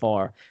event so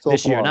far So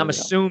this year. And far, I'm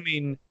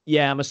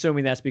yeah,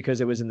 assuming that's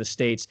because it was in the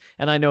States.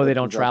 And I know they that's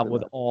don't exactly travel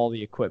with right. all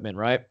the equipment,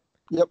 right?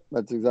 Yep,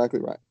 that's exactly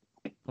right.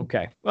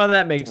 Okay. Well,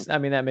 that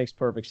Yep. makes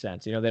perfect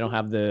sense. They don't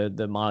have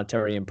the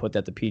monetary input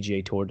that the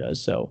PGA Tour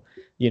does. So,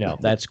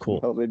 that's cool.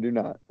 No, they do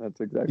not.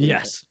 That's exactly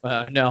right. Yes.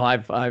 No,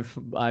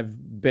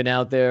 I've been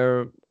out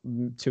there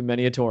to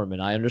many a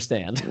tournament. I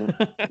understand.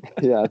 Yeah,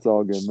 yeah, it's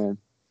all good, man.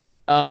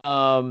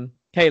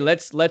 Hey,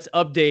 let's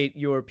update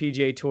your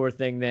PGA Tour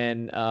thing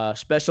then.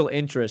 Special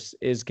interest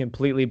is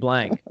completely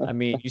blank. I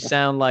mean, you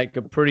sound like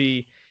a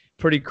pretty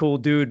pretty cool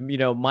dude. You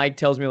know, Mike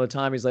tells me all the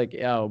time, he's like,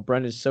 "Oh,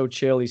 Brendan's so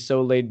chill. He's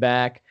so laid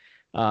back,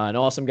 an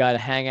awesome guy to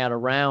hang out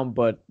around."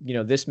 But, you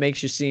know, this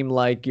makes you seem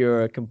like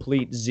you're a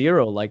complete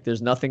zero, like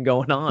there's nothing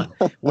going on.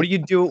 What do you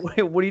do? What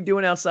are you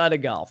doing outside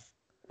of golf?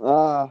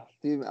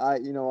 Steve,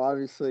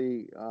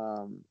 obviously,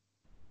 I'd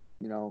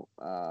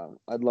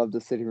love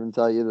to sit here and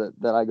tell you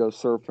that I go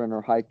surfing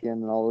or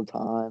hiking all the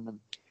time,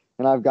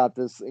 and I've got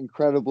this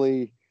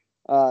incredibly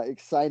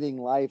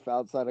exciting life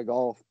outside of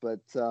golf. But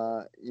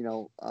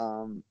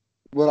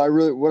what I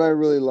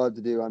really love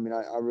to do, I mean,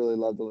 I really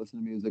love to listen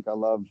to music. I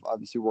love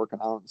obviously working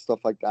out and stuff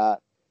like that.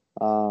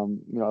 I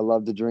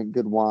love to drink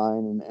good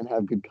wine and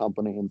have good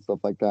company and stuff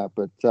like that.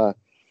 But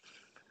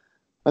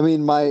I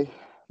mean, my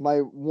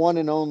one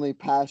and only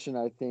passion,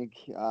 I think,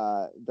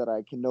 that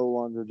I can no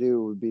longer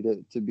do would be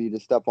to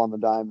step on the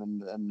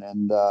diamond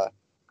and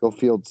go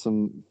field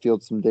some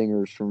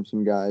dingers from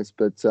some guys.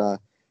 But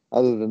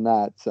other than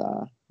that,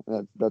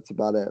 that's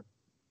about it.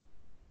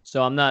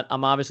 So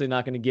I'm obviously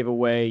not going to give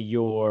away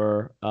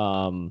your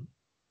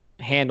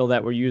handle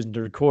that we're using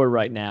to record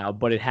right now,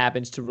 but it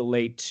happens to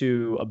relate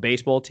to a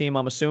baseball team,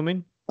 I'm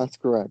assuming. That's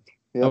correct.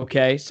 Yep.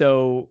 Okay.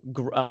 So,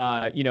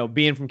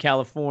 being from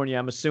California,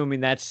 I'm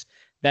assuming that's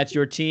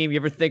your team. You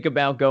ever think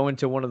about going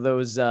to one of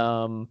those,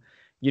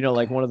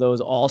 like one of those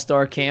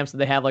all-star camps that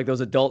they have, like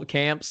those adult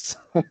camps?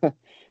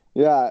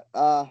 Yeah.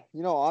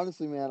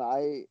 Honestly, man,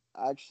 I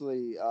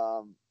actually,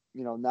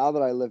 now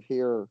that I live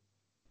here,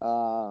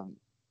 I've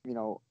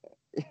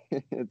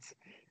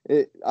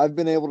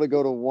been able to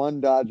go to one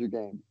Dodger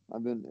game.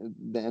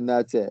 And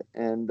that's it.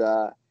 And,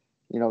 that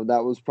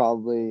was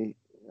probably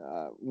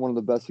one of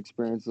the best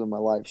experiences of my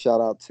life.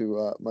 Shout out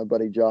to my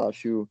buddy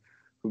Josh, who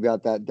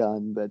got that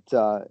done. But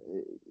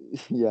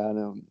yeah,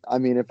 no. I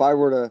mean, if I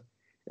were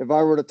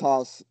to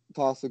toss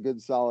a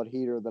good solid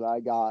heater that I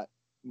got,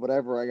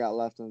 whatever I got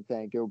left in the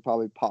tank, it would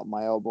probably pop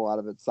my elbow out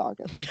of its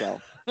socket. So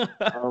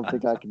I don't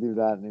think I can do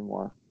that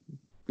anymore.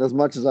 As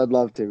much as I'd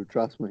love to,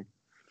 trust me.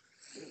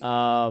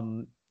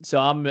 So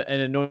I'm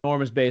an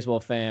enormous baseball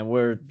fan.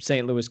 We're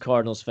St. Louis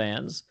Cardinals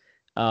fans.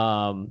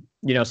 So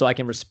I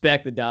can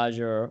respect the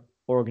Dodger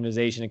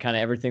organization and kind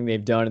of everything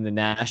they've done in the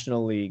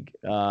National League.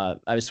 I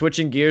was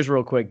switching gears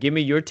real quick. Give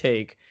me your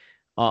take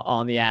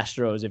on the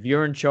Astros. If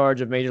you're in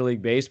charge of Major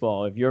League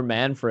Baseball, if you're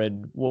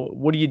Manfred,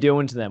 what are you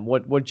doing to them?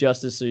 What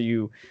justice are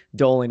you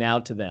doling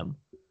out to them?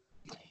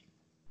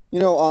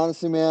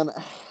 Honestly, man,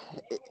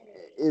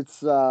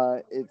 it's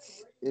a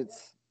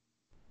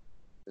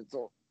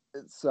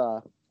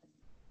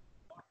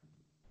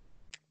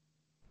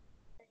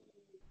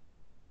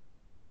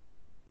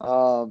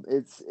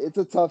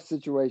tough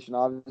situation.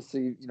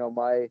 Obviously,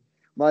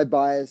 my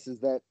bias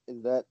is that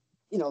the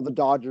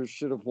Dodgers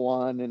should have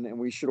won and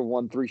we should have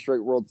won 3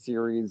 straight World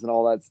Series and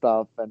all that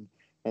stuff and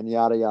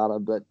yada yada.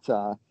 But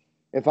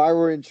if I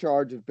were in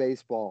charge of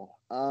baseball,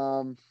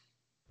 I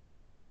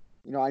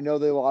know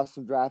they lost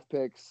some draft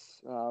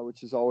picks,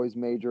 which is always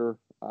major.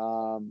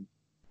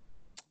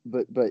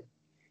 But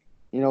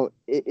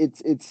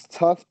it's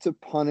tough to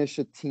punish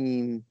a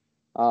team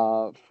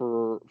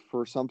for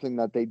something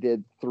that they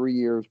did 3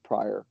 years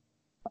prior.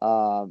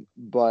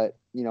 But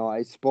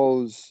I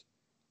suppose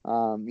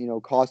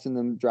costing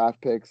them draft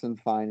picks and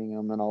fining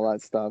them and all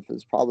that stuff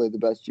is probably the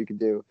best you could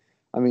do.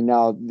 I mean,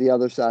 now the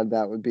other side of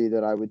that would be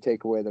that I would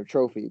take away their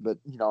trophy, but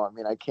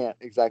I can't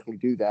exactly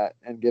do that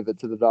and give it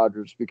to the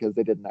Dodgers because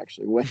they didn't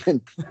actually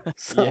win.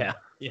 So,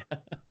 yeah.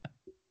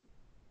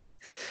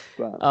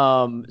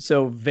 But,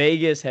 so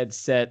Vegas had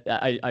set,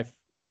 I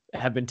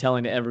have been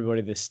telling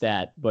everybody this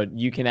stat, but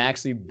you can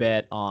actually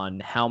bet on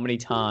how many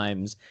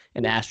times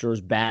an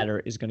Astros batter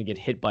is going to get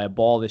hit by a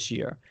ball this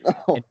year.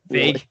 And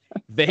really?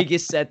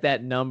 Vegas set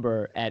that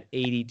number at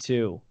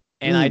 82.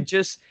 And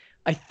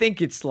I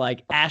think it's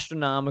like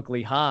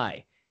astronomically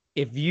high.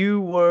 If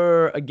you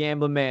were a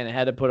gambling man and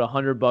had to put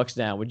 $100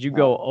 down, would you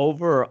go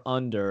over or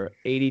under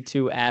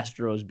 82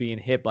 Astros being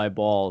hit by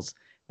balls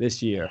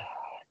this year?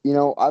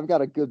 I've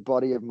got a good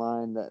buddy of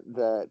mine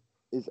that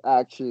is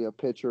actually a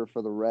pitcher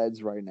for the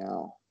Reds right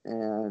now,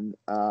 and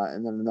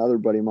then another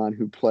buddy of mine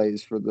who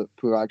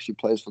actually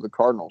plays for the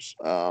Cardinals,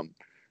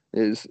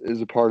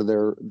 is a part of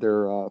their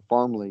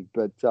farm league.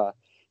 But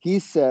he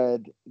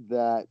said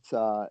that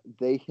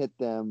they hit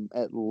them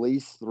at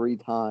least 3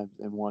 times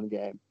in one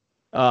game.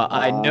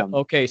 I know.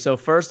 Okay, so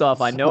first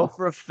off, I know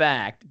for a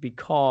fact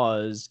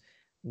because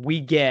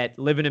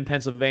living in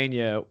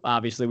Pennsylvania,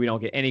 obviously we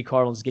don't get any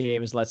Cardinals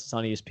games unless it's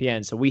on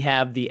ESPN. So we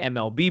have the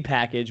MLB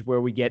package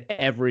where we get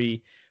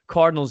every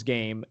Cardinals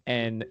game.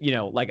 And,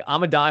 like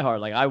I'm a diehard,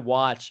 like I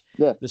watch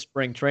the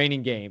spring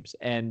training games.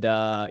 And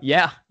I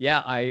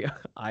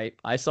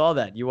saw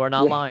that. You are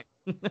not lying.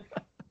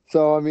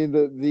 So, I mean,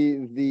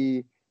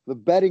 the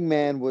betting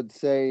man would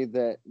say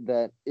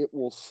that it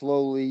will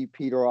slowly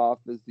peter off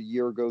as the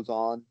year goes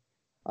on,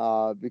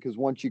 because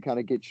once you kind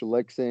of get your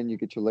licks in,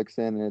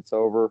 and it's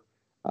over.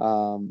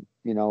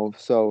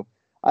 So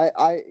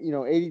I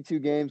 82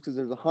 games because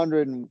there's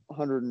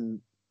 100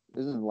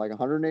 isn't it like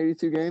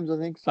 182 games, I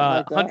think,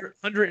 something like that.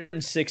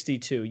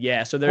 162.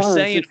 Yeah. So they're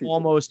saying 162.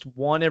 almost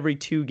one every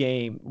two Good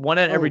games Lord.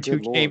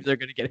 they're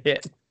going to get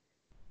hit.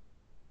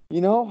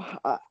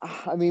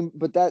 I mean,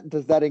 but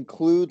does that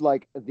include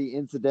like the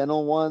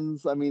incidental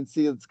ones? I mean,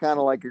 see, it's kind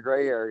of like a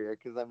gray area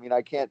because I mean,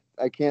 I can't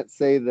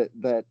say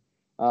that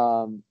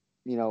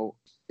you know,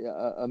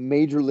 a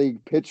major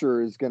league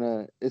pitcher is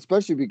gonna,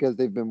 especially because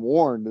they've been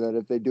warned that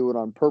if they do it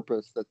on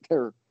purpose, that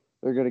they're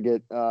gonna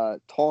get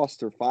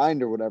tossed or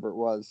fined or whatever it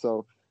was.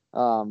 So,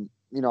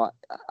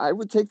 I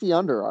would take the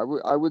under.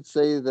 I would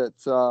say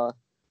that.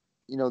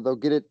 They'll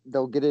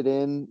get it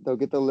in, they'll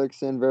get the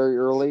licks in very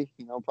early,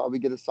 probably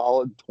get a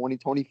solid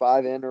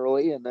 20-25 in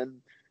early, and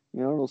then,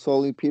 it'll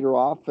slowly peter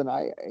off. And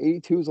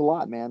 82 is a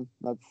lot, man.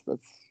 That's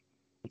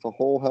a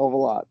whole hell of a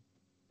lot.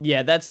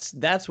 Yeah,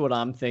 that's what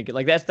I'm thinking.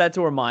 Like that's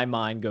where my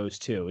mind goes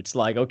to. It's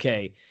like,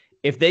 okay,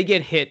 if they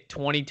get hit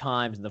 20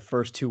 times in the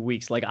first 2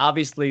 weeks, like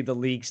obviously the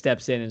league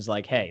steps in and is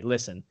like, hey,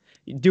 listen,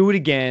 do it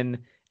again.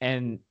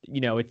 And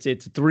it's a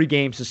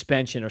 3-game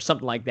suspension or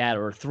something like that,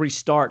 or a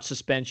 3-start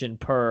suspension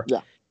per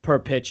Yeah. per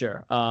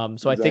pitcher.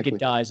 So I think it Exactly.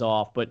 dies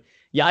off. But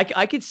yeah,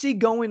 I could see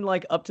going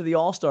like up to the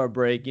All-Star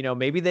break,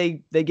 maybe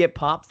they get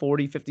popped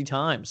 40, 50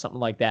 times, something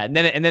like that. And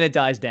then it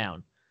dies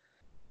down.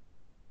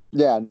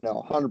 Yeah,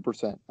 no,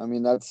 100%. I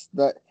mean,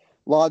 that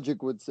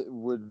logic would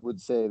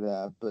say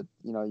that, but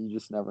you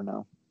just never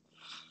know.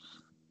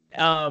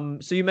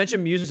 So you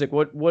mentioned music.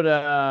 What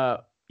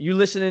you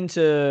listening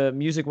to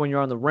music when you're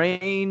on the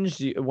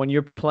range, when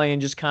you're playing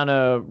just kind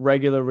of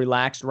regular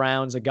relaxed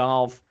rounds of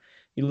golf?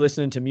 You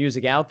listening to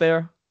music out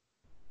there?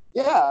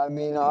 Yeah, I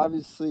mean,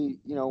 obviously,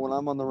 when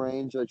I'm on the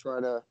range, I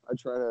try to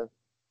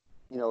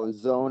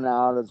zone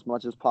out as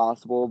much as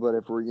possible. But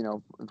if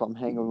I'm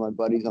hanging with my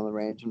buddies on the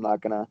range, I'm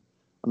not gonna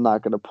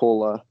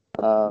pull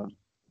that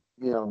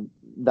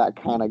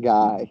kind of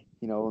guy.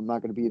 I'm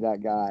not gonna be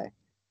that guy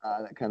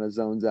that kind of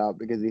zones out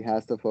because he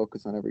has to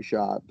focus on every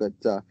shot. But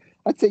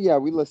I'd say, yeah,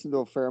 we listen to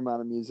a fair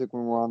amount of music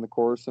when we're on the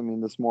course. I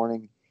mean, this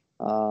morning,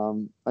 I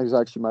was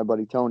actually my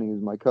buddy Tony,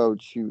 who's my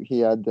coach.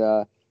 He had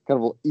kind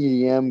of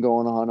EDM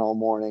going on all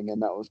morning,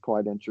 and that was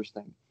quite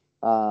interesting.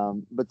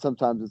 But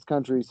sometimes it's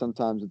country,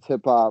 sometimes it's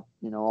hip hop,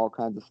 all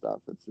kinds of stuff.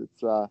 It's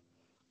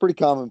pretty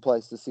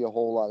commonplace to see a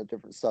whole lot of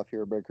different stuff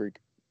here at Bear Creek.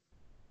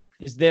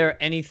 Is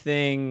there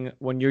anything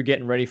when you're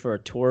getting ready for a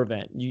tour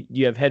event?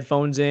 You have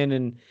headphones in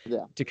and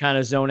Yeah. to kind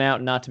of zone out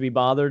and not to be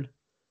bothered?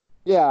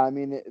 Yeah, I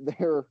mean,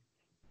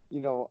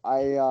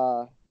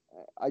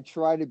 I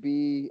try to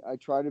be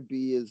as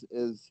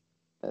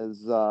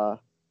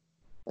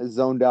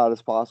zoned out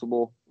as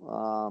possible.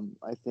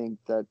 I think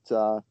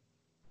that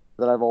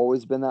I've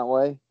always been that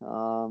way.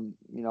 I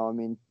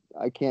mean,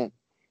 I can't,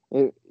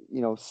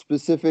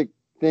 specific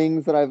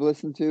things that I've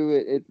listened to.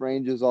 It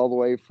ranges all the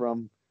way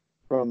from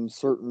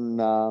certain,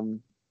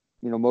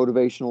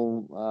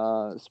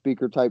 motivational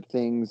speaker type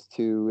things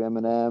to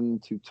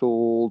Eminem, to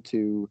Tool,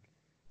 to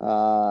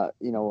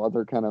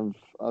other kind of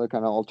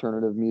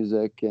alternative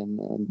music,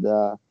 and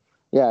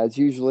yeah, it's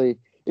usually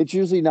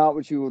not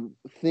what you would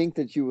think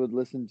that you would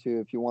listen to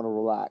if you want to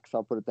relax.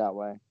 I'll put it that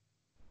way.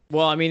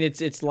 Well, I mean,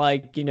 it's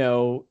like,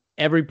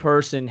 every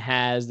person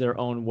has their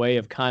own way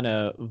of kind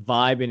of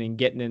vibing and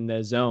getting in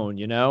the zone,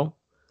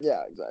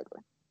 Yeah, exactly.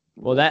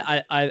 Well,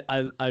 that I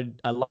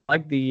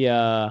like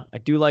I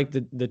do like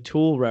the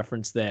Tool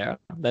reference there.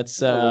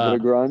 That's A little bit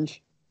of grunge.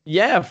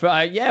 yeah,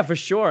 for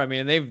sure. I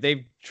mean,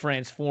 they've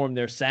transformed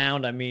their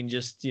sound. I mean,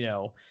 just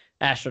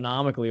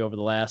astronomically over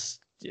the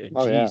last That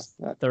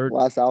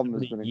last album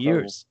has 30 been incredible.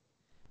 years.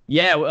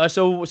 Yeah.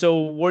 So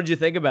what did you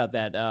think about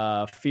that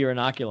Fear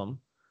Inoculum?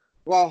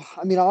 Well,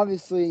 I mean,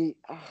 obviously,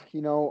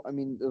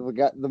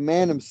 the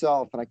man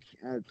himself, and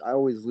I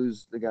always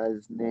lose the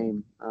guy's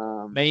name.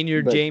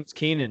 Maynard but, James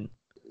Keenan.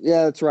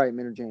 Yeah, that's right,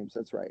 Maynard James.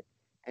 That's right.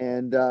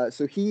 And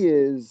so he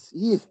is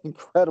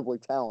incredibly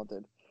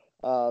talented.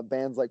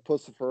 Bands like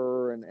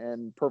Pussifer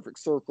and Perfect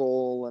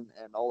Circle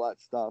and all that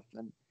stuff,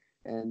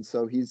 and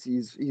so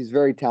he's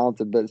very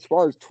talented. But as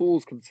far as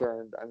Tool's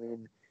concerned, I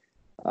mean,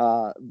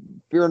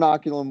 Fear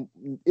Inoculum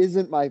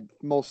isn't my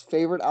most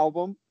favorite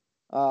album.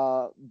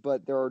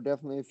 But there are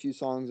definitely a few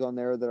songs on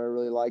there that I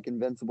really like.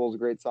 Invincible is a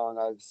great song.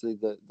 Obviously,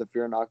 the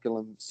Fear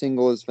Inoculum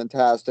single is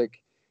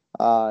fantastic.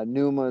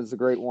 Numa is a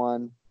great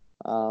one.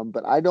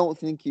 But I don't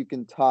think you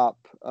can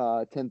top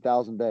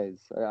 10,000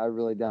 Days. I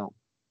really don't.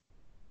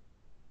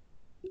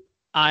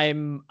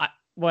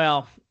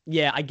 Well,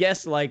 yeah, I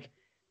guess like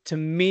to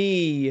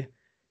me,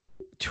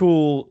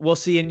 Tool. Well,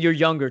 see, and you're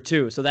younger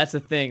too, so that's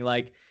the thing.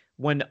 Like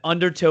when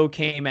Undertow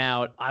came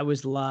out, I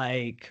was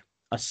like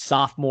a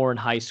sophomore in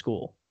high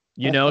school.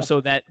 So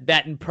that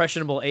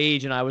impressionable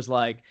age, and I was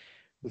like,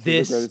 this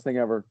is the greatest thing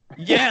ever.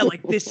 Yeah,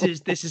 like this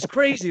is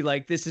crazy,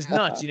 like this is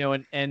nuts,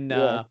 and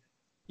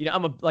Yeah.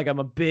 I'm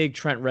a big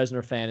Trent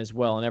Reznor fan as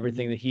well, and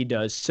everything that he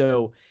does.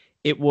 So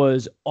it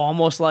was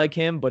almost like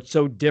him, but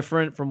so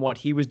different from what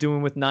he was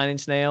doing with Nine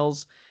Inch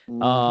Nails,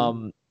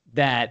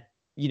 that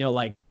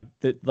like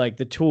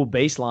the Tool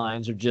bass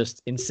lines are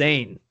just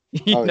insane,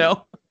 Yeah.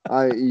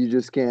 You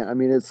just can't. I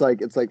mean, it's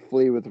like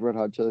Flea with Red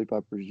Hot Chili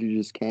Peppers. You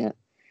just can't.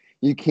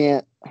 You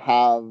can't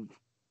have,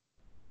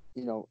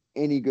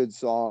 any good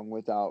song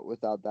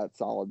without that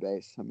solid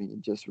bass. I mean,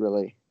 it just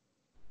really,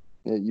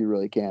 you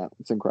really can't.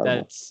 It's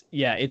incredible.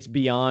 It's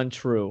beyond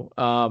true.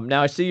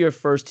 Now I see your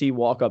first tee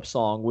walk up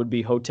song would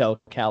be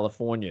Hotel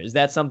California. Is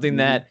that something Mhm.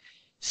 that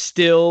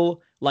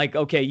still like,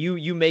 okay,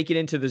 you make it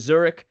into the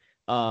Zurich,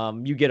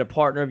 you get a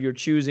partner of your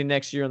choosing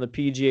next year on the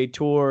PGA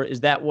Tour. Is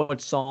that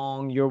what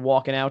song you're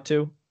walking out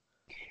to?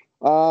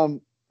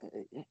 Um,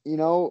 you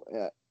know,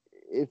 uh,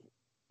 if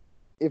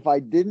if I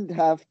didn't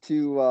have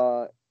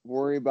to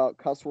worry about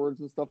cuss words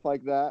and stuff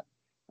like that,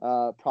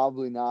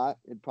 probably not.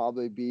 It'd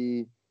probably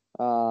be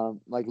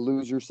like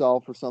 "Lose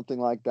Yourself" or something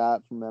like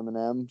that from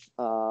Eminem,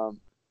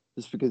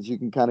 just because you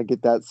can kind of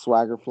get that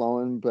swagger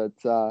flowing. But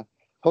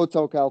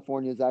 "Hotel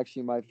California" is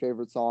actually my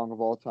favorite song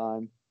of all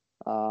time.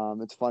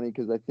 It's funny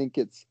because I think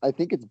it's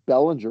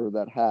Bellinger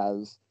that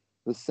has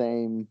the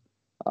same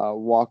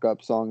walk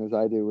up song as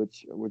I do,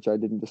 which I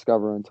didn't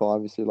discover until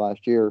obviously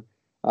last year.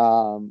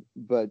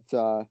 But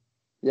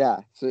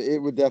yeah, so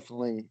it would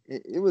definitely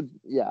it would,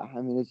 yeah.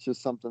 I mean, it's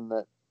just something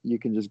that you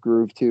can just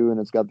groove to, and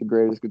it's got the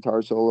greatest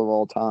guitar solo of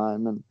all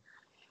time, and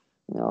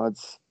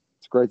it's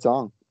a great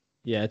song.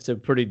 Yeah, it's a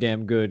pretty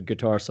damn good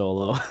guitar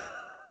solo.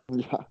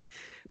 Yeah, I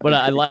But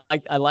agree.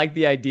 I like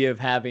the idea of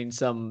having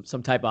some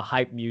type of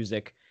hype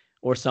music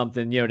or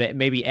something, to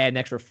maybe add an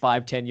extra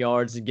 5-10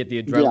 yards and get the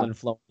Yeah, adrenaline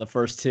flow on the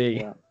first tee.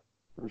 yeah,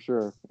 for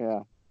sure.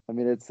 Yeah, I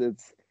mean, it's.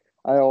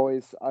 I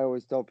always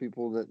tell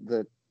people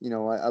that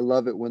I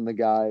love it when the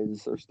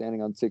guys are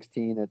standing on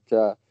 16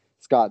 at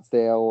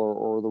Scottsdale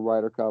or the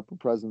Ryder Cup or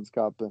President's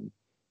Cup, and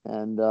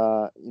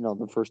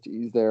the first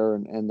tees there,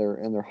 and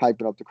they're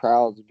hyping up the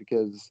crowds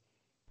because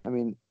I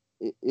mean,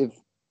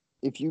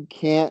 if you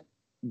can't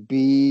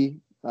be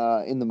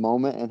in the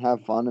moment and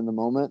have fun in the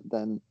moment,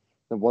 then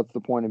what's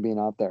the point of being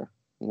out there?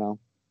 You know?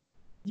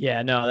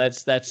 Yeah, no,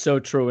 that's so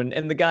true.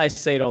 And the guys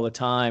say it all the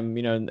time,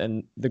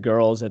 and the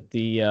girls at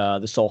the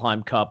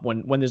Solheim Cup,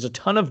 when there's a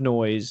ton of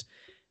noise,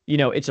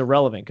 it's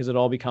irrelevant because it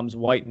all becomes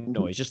white Mhm.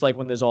 noise. Just like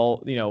when there's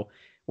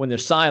when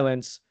there's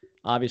silence,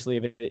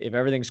 obviously if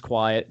everything's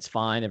quiet, it's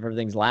fine. If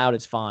everything's loud,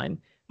 it's fine.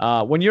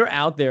 When you're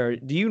out there,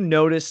 do you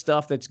notice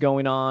stuff that's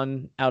going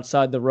on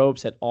outside the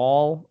ropes at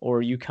all, or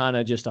are you kind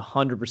of just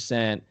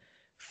 100%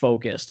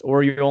 focused, or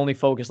are you only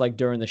focused like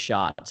during the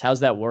shots? How's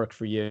that work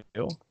for you?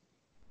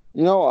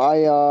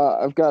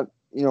 I've got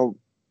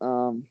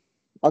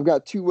I've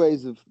got two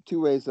ways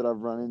that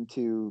I've run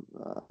into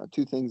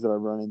two things that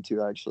I've run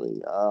into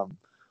actually.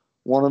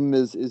 One of them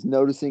is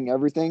noticing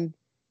everything,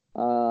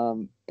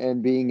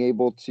 and being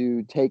able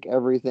to take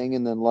everything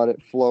and then let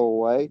it flow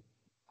away.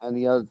 And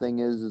the other thing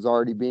is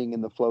already being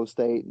in the flow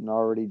state and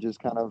already just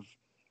kind of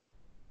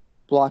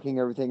blocking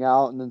everything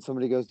out. And then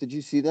somebody goes, "Did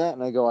you see that?"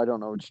 And I go, "I don't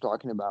know what you're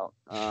talking about."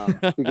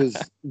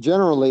 Because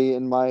generally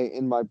in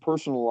my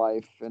personal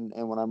life and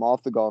when I'm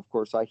off the golf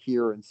course, I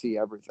hear and see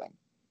everything.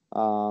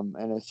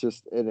 And it's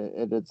just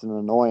it's an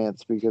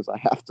annoyance because I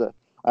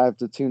have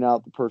to tune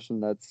out the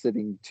person that's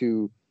sitting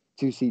two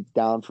seats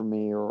down from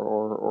me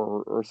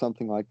or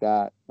something like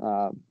that,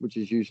 which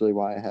is usually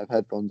why I have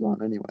headphones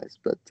on anyways.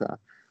 But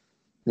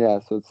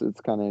yeah, so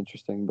it's kind of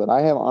interesting. But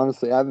I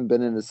haven't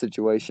been in a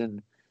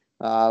situation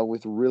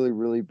with really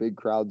really big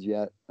crowds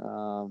yet.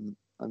 I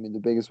mean, the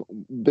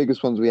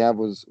biggest ones we have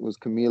was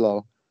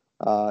Camilo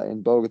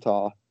in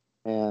Bogota,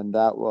 and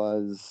that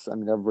was, I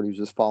mean, everybody was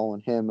just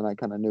following him, and I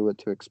kind of knew what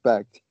to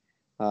expect.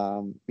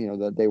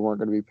 That they weren't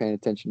going to be paying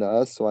attention to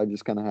us, so I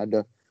just kind of had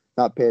to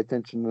not pay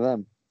attention to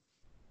them.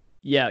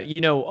 Yeah,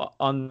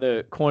 on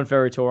the Corn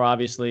Ferry Tour,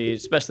 obviously,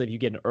 especially if you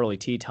get an early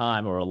tee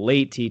time or a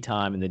late tee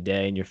time in the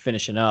day and you're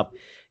finishing up,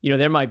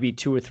 there might be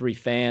two or three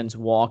fans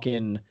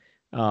walking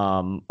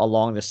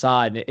along the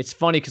side. And it's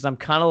funny because I'm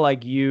kind of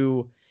like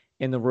you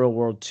in the real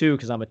world too,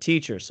 because I'm a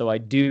teacher. So I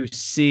do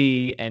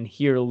see and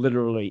hear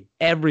literally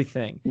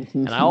everything.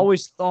 And I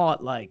always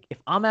thought, like, if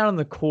I'm out on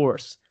the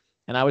course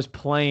and I was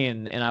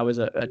playing and I was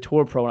a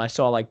tour pro and I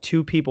saw like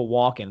two people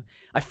walking,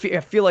 I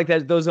feel like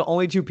that those are the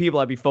only two people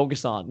I'd be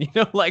focused on.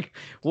 Like,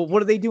 well,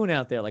 what are they doing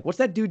out there? Like, what's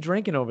that dude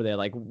drinking over there?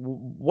 Like,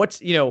 what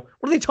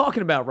are they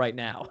talking about right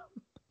now?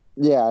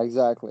 Yeah,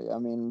 exactly. I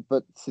mean,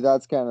 but see,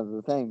 that's kind of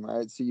the thing,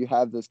 right? So you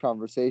have this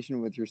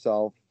conversation with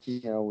yourself,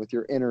 with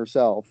your inner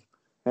self,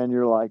 and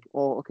you're like,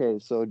 well, okay,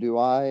 so do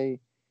I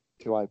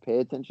pay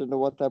attention to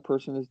what that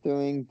person is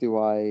doing? Do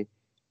I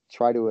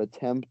try to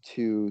attempt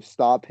to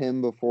stop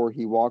him before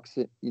he walks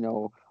it,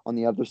 on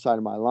the other side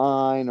of my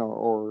line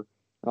or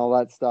and all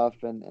that stuff?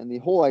 And the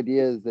whole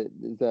idea is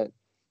that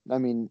I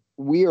mean,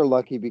 we are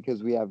lucky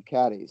because we have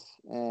caddies,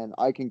 and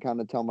I can kind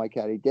of tell my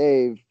caddy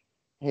Dave,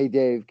 hey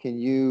Dave, can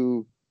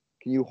you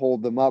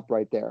hold them up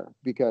right there?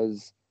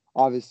 Because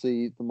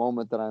obviously, the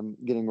moment that I'm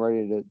getting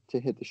ready to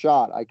hit the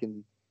shot,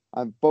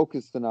 I'm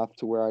focused enough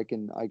to where I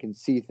can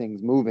see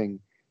things moving.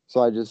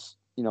 So I just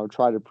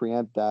try to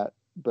preempt that.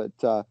 But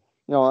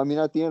I mean,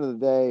 at the end of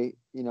the day,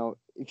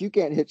 if you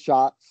can't hit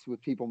shots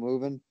with people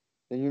moving,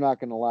 then you're not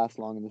going to last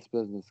long in this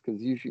business.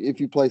 Because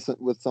if you play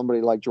with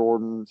somebody like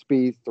Jordan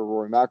Spieth or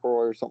Rory McIlroy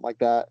or something like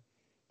that,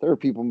 there are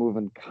people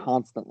moving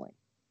constantly,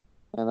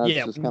 and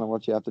that's just kind of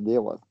what you have to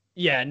deal with.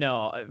 Yeah,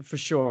 no, for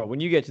sure. When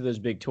you get to those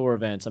big tour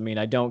events, I mean,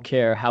 I don't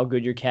care how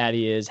good your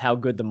caddy is, how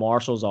good the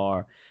marshals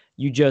are.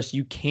 You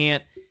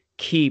can't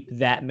keep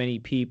that many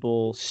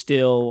people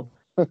still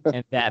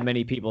and that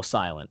many people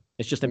silent.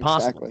 It's just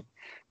impossible.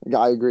 Exactly.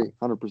 I agree,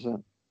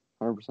 100%.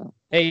 100%.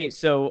 Hey,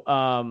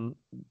 so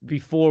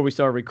before we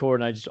started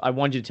recording, I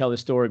wanted you to tell this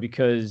story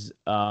because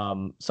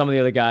some of the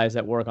other guys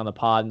that work on the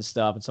pod and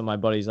stuff, and some of my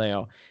buddies,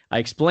 I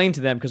explained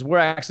to them because we're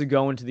actually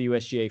going to the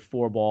USGA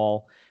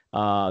 4-ball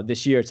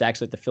this year. It's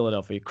actually at the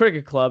Philadelphia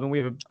Cricket Club, and we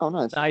have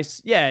a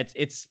nice, yeah,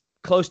 it's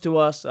close to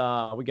us.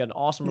 We got an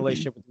awesome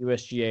relationship with the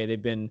USGA.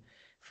 They've been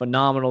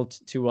phenomenal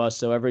to us.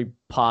 So every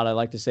pod, I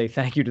like to say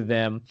thank you to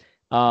them.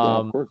 Yeah,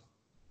 of course.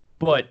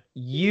 But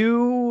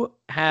you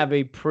have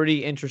a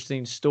pretty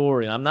interesting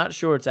story, and I'm not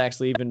sure it's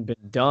actually even been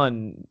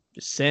done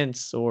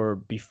since or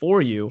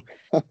before you.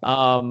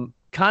 Kind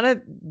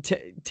of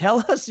tell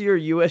us your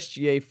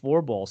USGA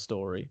 4-ball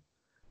story.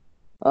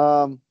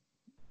 Well,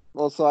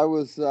 so I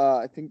was,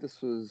 I think it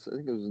was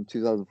in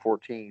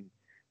 2014.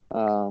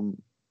 I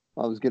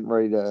was getting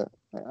ready to,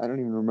 I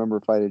don't even remember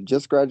if I had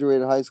just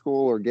graduated high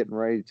school or getting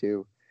ready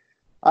to.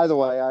 Either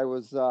way, I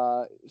was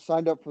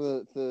signed up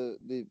for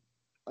the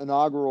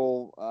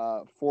inaugural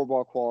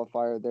 4-ball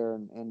qualifier there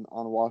on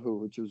Oahu,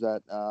 which was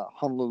at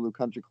Honolulu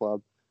Country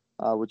Club,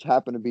 which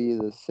happened to be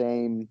the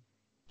same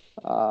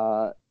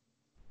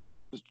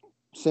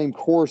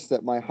course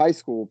that my high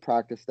school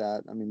practiced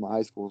at. I mean, my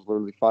high school was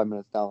literally 5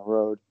 minutes down the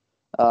road.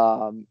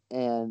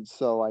 And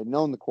so I'd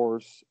known the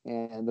course,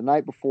 and the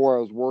night before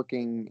I was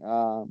working,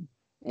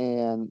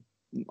 and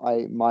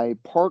my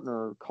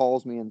partner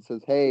calls me and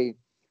says, "Hey,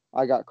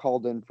 I got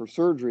called in for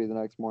surgery the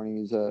next morning."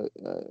 He's a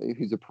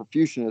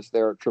perfusionist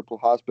there at Triple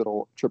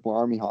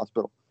Army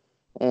Hospital.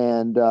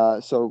 And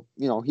so,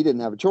 he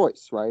didn't have a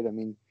choice, right? I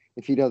mean,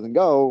 if he doesn't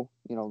go,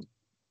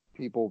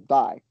 people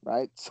die,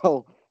 right?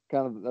 So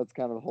that's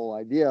kind of the whole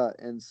idea.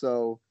 And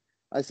so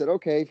I said,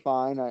 okay,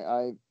 fine.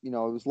 I it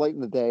was late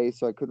in the day,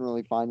 so I couldn't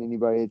really find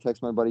anybody. I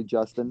text my buddy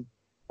Justin.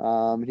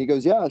 And he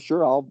goes, "Yeah,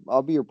 sure.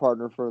 I'll be your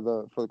partner for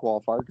the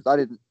qualifier," because I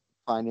didn't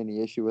find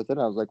any issue with it.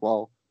 I was like,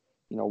 well,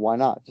 why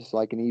not? Just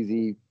like an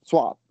easy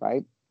swap,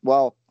 right?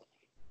 Well,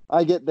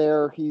 I get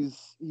there. He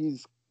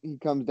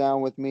comes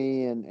down with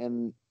me,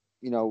 and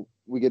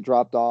we get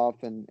dropped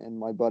off, and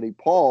my buddy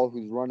Paul,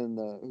 who ran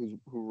the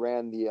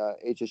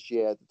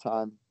HSGA at the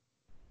time,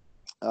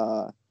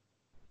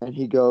 and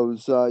he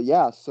goes,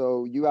 "Yeah,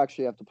 so you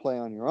actually have to play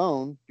on your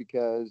own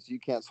because you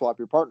can't swap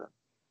your partner."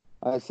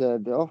 I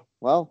said, "Oh,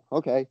 well,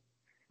 okay."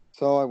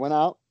 So I went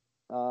out.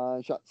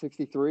 Shot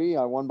 63.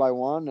 I won by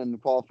 1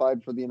 and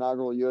qualified for the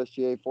inaugural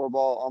USGA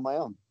 4-ball on my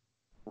own.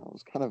 That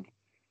was kind of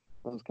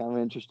an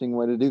interesting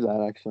way to do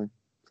that, actually.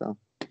 So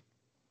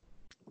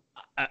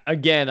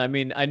again, I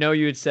mean, I know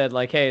you had said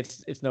like, "Hey,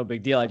 it's no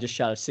big deal. I just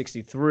shot a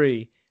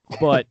 63,"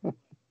 but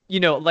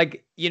to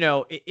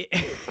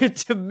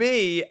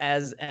me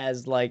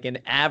as like an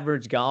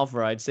average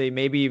golfer, I'd say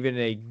maybe even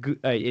a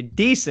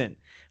decent.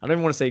 I don't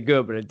even want to say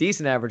good, but a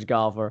decent average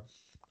golfer.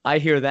 I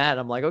hear that, and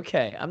I'm like,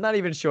 okay, I'm not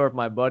even sure if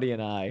my buddy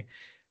and I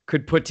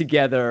could put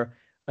together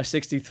a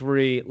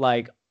 63,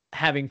 like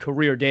having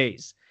career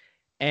days.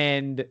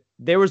 And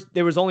there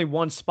was only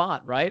one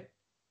spot, right,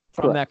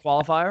 from Correct. that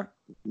qualifier?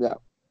 Yeah.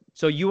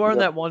 So you are in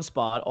that one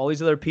spot. All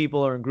these other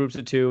people are in groups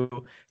of 2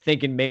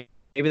 thinking maybe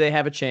they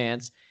have a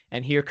chance.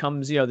 And here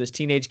comes, this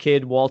teenage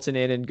kid waltzing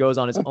in and goes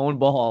on his own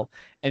ball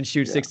and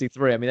shoots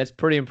 63. I mean, that's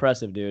pretty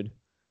impressive, dude.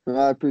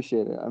 I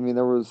appreciate it. I mean,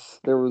 there was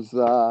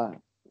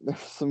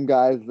some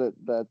guys that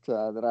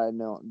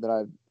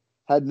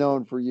I had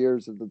known for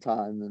years at the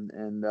time,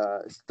 and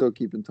still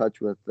keep in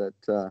touch with that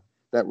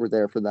were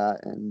there for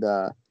that, and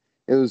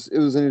it was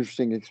an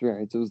interesting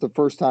experience. It was the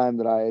first time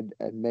that I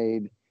had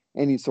made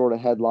any sort of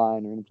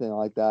headline or anything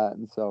like that,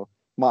 and so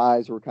my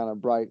eyes were kind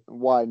of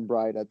wide and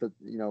bright at the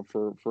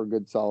for a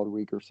good solid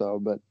week or so.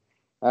 But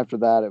after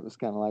that, it was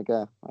kind of like,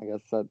 I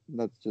guess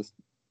that's just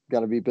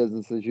got to be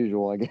business as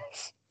usual, I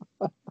guess.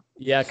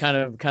 Yeah, kind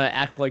of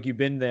act like you've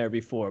been there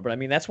before. But I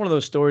mean, that's one of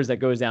those stories that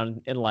goes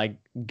down in like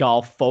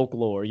golf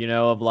folklore,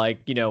 of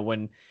like,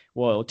 when,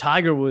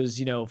 Tiger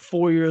was,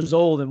 4 years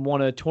old and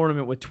won a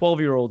tournament with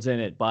 12-year-olds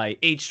in it by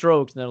 8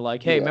 strokes. And they're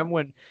like, hey,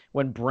 remember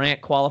when Brent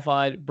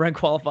qualified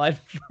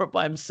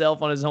by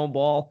himself on his home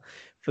ball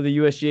for the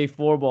USGA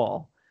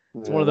 4-ball?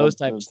 It's one of those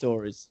type of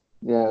stories.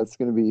 Yeah, it's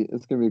gonna be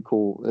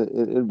cool.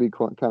 It'd be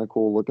kind of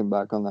cool looking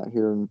back on that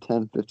here in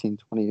 10, 15,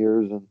 20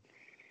 years,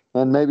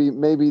 and maybe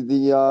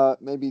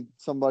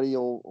somebody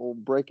will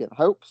break it. I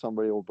hope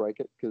somebody will break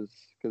it because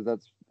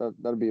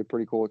that'd be a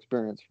pretty cool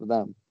experience for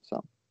them.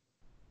 So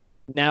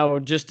now,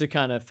 just to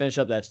kind of finish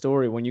up that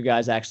story, when you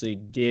guys actually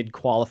did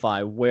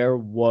qualify, where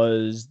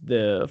was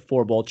the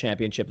 4-ball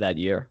championship that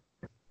year?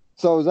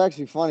 So it was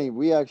actually funny.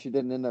 We actually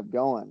didn't end up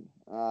going.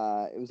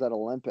 It was at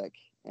Olympic,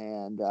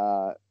 and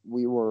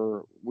we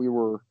were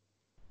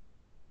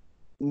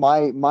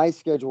my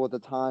schedule at the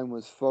time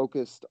was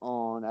focused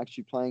on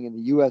actually playing in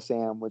the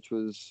USAM, which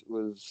was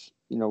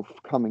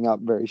coming up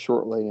very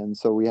shortly, and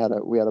so we had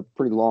a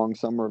pretty long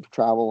summer of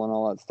travel and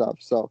all that stuff.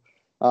 So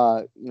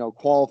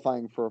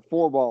qualifying for a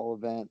 4-ball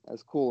event,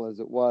 as cool as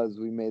it was,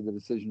 we made the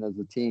decision as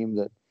a team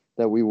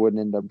that we wouldn't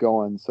end up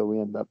going. So we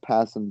ended up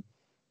passing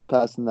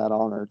that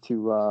honor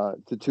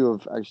to two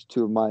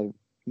of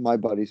my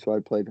buddies who I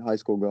played high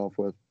school golf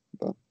with.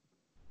 But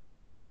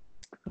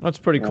that's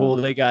pretty cool.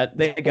 They got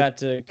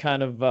to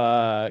kind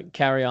of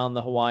carry on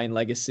the Hawaiian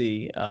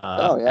legacy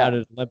out at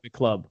Olympic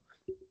Club.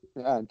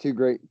 Yeah, and two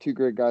great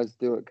guys to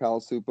do it, Kyle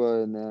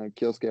Supa and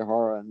Kyosuke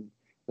Hara, and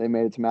they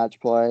made it to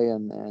match play,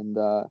 and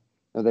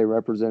they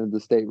represented the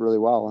state really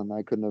well, and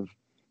I could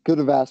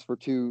have asked for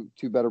two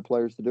better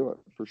players to do it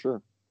for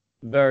sure.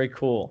 Very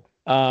cool.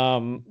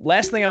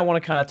 Last thing I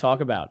want to kind of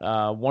talk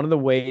about. One of the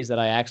ways that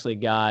I actually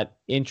got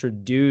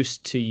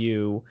introduced to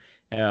you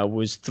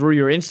was through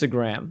your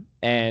Instagram,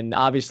 and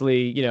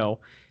obviously,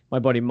 my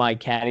buddy Mike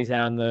Caddy's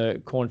out on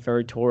the Korn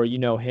Ferry Tour. You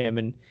know him,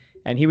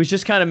 and he was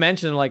just kind of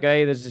mentioning like,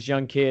 hey, there's this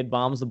young kid,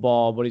 bombs the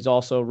ball, but he's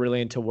also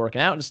really into working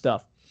out and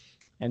stuff.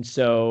 And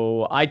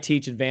so I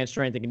teach advanced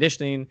strength and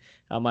conditioning.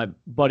 My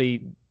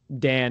buddy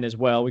Dan as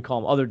well, we call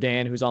him Other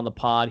Dan, who's on the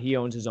pod. He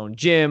owns his own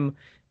gym.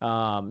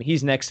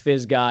 He's an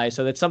ex-phys guy,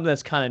 so that's something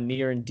that's kind of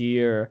near and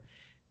dear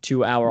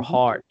to our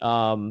heart.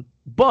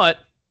 But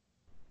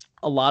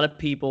a lot of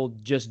people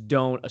just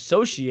don't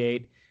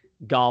associate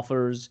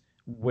golfers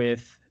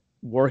with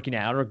working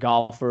out or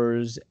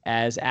golfers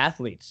as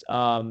athletes.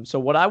 So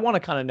what I want to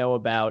kind of know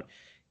about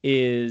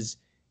is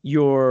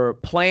your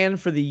plan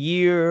for the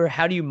year.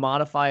 How do you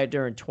modify it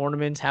during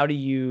tournaments? How do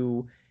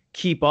you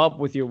keep up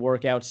with your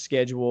workout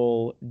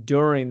schedule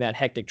during that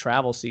hectic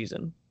travel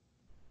season?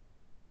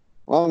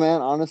 Well,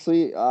 man,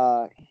 honestly,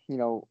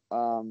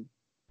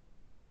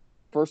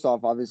 first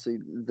off, obviously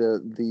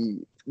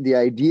the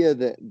idea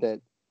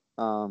that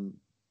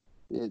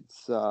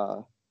it's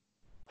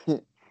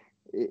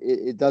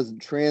it doesn't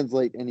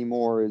translate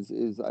anymore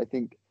is I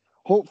think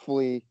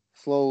hopefully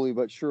slowly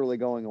but surely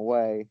going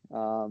away,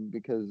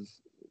 because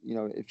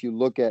if you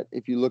look at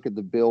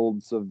the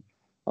builds of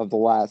the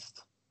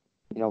last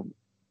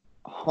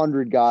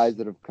 100 guys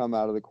that have come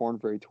out of the Korn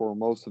Ferry Tour,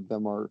 most of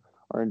them are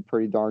in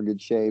pretty darn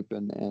good shape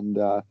and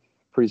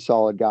pretty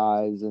solid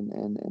guys,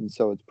 and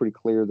so it's pretty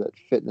clear that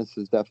fitness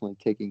is definitely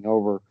taking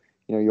over.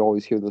 You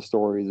always hear the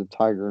stories of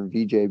Tiger and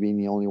VJ being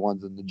the only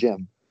ones in the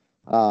gym,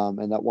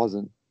 and that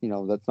wasn't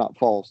that's not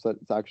false.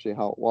 That's actually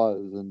how it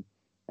was,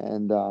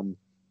 and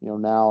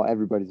now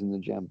everybody's in the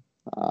gym.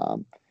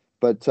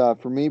 But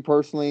for me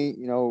personally,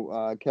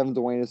 Kevin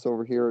Duenas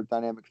over here at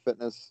Dynamic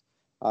Fitness,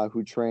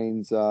 who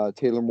trains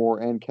Taylor Moore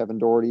and Kevin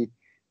Doherty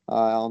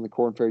on the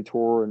Korn Ferry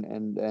Tour,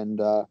 and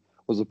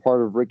was a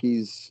part of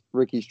Ricky's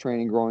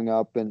training growing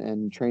up,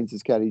 and trains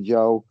his caddy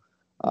Joe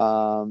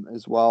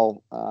as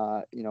well.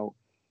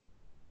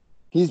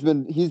 He's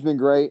been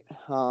great,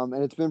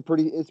 and it's been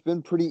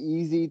pretty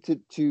easy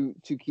to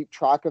keep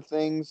track of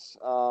things.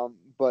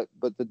 But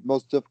the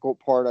most difficult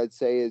part, I'd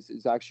say,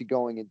 is actually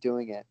going and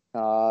doing it.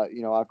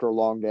 After a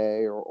long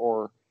day,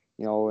 or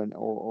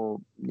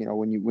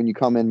when you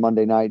come in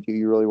Monday night, do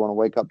you really want to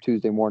wake up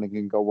Tuesday morning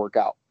and go work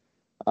out?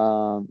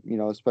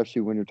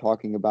 Especially when you're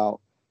talking about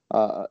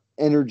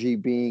energy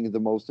being the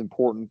most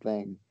important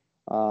thing.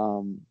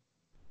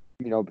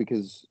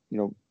 Because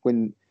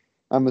when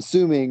I'm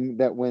assuming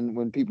that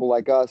when people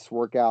like us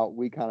work out,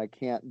 we kind of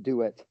can't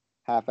do it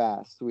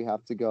half-assed. We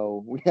have to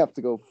go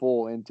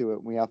full into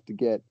it. We have to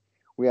get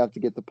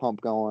the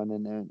pump going,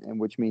 and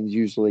which means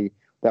usually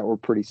that we're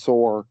pretty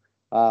sore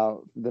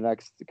the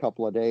next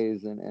couple of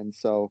days, and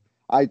so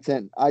I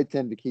tend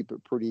to keep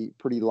it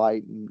pretty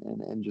light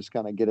and just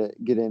kind of get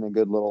in a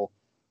good little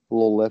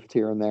lift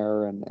here and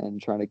there,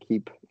 and try to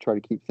keep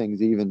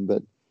things even.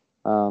 But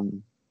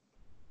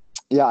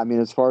yeah, I mean,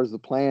 as far as the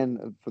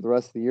plan for the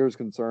rest of the year is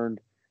concerned,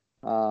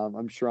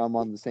 I'm sure I'm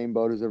on the same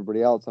boat as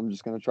everybody else. I'm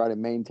just going to try to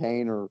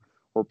maintain or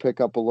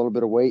pick up a little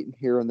bit of weight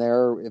here and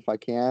there if I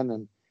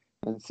can,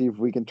 and see if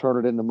we can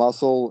turn it into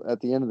muscle at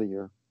the end of the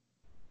year.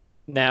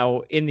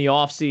 Now, in the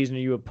off season, are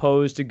you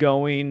opposed to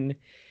going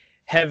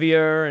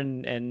heavier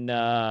and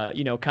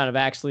kind of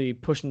actually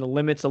pushing the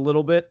limits a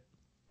little bit?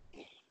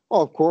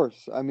 Oh, of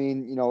course. I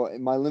mean,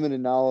 my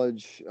limited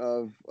knowledge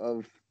of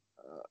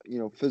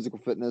physical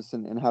fitness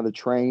and how to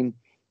train,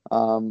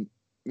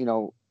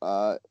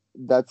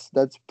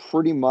 that's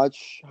pretty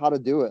much how to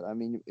do it. I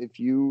mean, if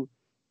you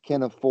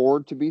can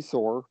afford to be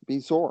sore, be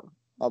sore.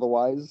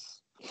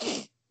 Otherwise,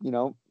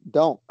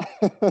 don't.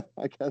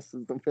 I guess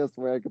is the best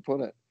way I could put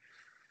it.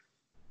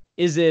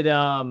 Is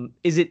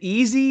it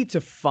easy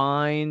to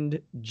find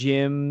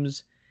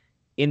gyms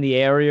in the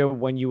area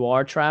when you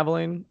are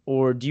traveling,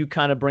 or do you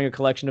kind of bring a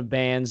collection of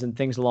bands and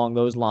things along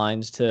those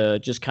lines to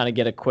just kind of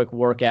get a quick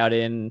workout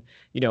in,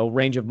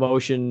 range of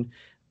motion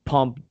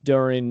pump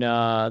during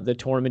the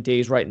tournament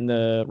days right in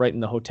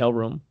the hotel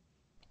room?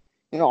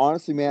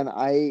 Honestly, man,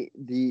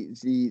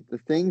 the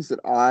things that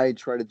I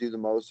try to do the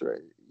most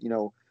are,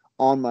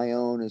 on my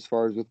own, as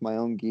far as with my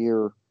own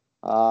gear,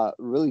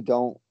 really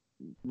don't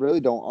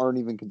really aren't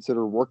even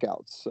considered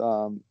workouts.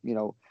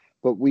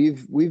 But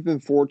we've been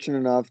fortunate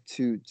enough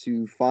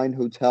to find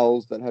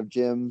hotels that have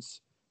gyms.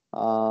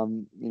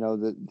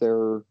 That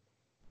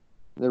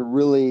they're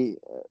really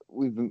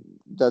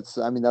that's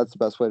the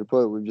best way to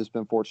put it. We've just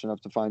been fortunate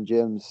enough to find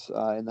gyms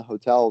in the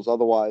hotels.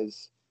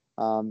 Otherwise,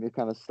 you're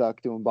kind of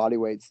stuck doing body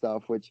weight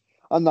stuff, which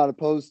I'm not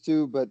opposed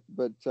to, but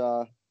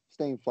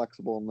staying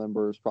flexible and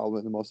limber is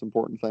probably the most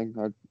important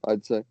thing,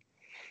 I'd say.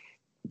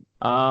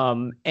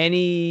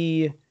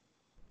 Any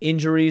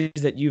injuries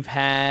that you've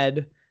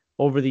had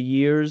over the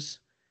years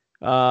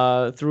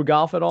through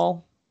golf at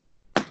all?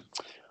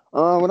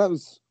 When I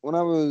was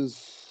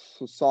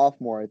a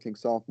sophomore, I think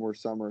sophomore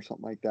summer or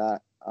something like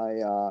that,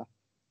 I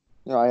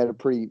had a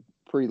pretty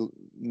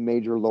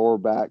major lower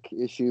back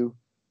issue.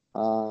 It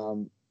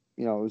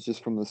was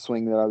just from the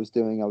swing that I was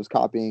doing. I was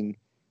copying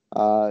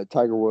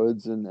Tiger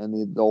Woods and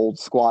the old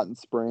squat and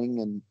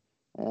spring,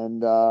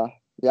 and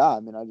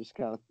I just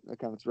kind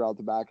of threw out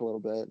the back a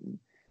little bit.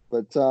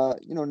 But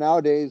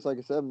nowadays, like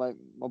I said, my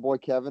boy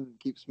Kevin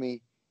keeps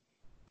me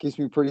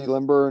pretty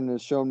limber and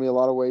has shown me a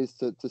lot of ways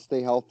to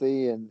stay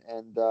healthy. And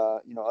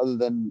other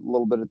than a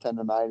little bit of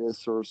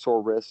tendonitis or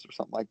sore wrist or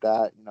something like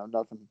that,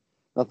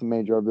 nothing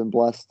major. I've been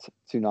blessed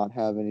to not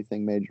have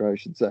anything major, I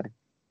should say.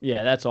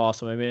 Yeah, that's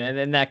awesome. I mean,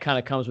 and that kind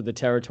of comes with the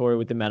territory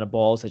with the amount of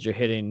balls that you're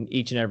hitting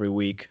each and every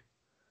week.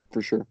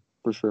 For sure.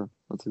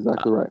 That's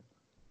exactly right.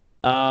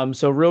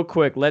 So real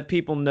quick, let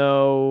people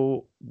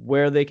know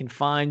where they can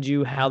find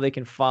you, how they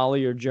can follow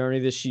your journey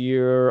this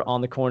year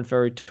on the Korn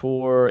Ferry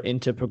Tour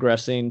into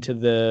progressing to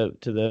the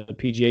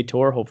PGA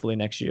Tour, hopefully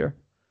next year.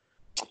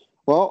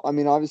 Well, I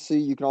mean, obviously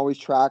you can always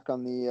track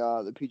on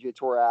the PGA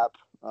Tour app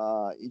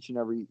each and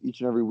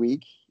every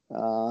week.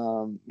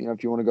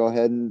 If you want to go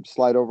ahead and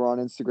slide over on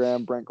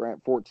Instagram, Brent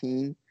Grant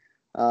 14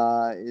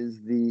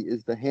 is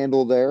the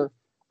handle there.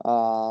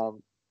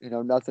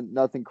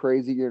 Nothing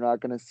crazy. You're not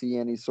going to see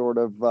any sort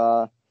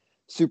of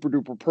super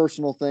duper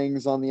personal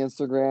things on the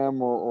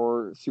Instagram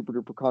or super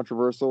duper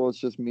controversial. It's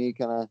just me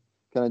kind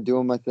of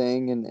doing my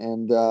thing,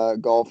 and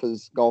golf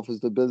is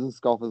the business,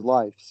 golf is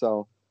life.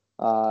 So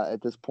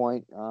at this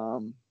point,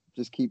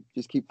 just keep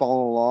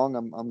following along.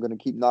 I'm going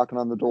to keep knocking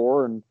on the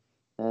door,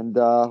 and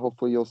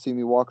hopefully you'll see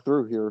me walk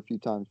through here a few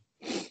times.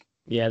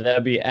 Yeah,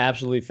 that'd be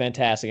absolutely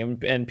fantastic.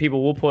 And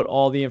people will put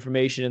all the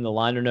information in the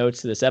liner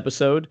notes to this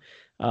episode,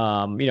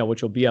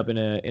 which will be up in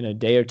a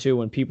day or two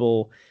when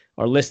people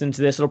are listening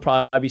to this. It'll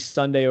probably be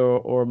Sunday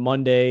or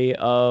Monday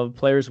of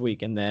Players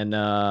Week. And then,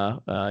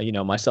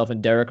 myself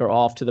and Derek are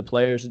off to the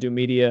Players to do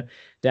media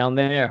down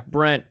there.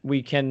 Brent,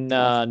 we can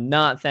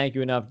not thank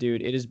you enough,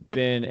 dude. It has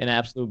been an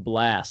absolute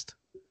blast.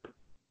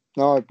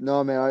 No,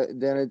 man,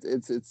 Dan,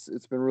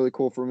 it's been really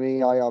cool for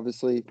me. I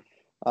obviously,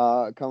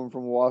 coming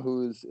from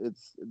Wahoo,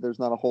 there's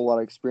not a whole lot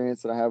of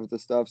experience that I have with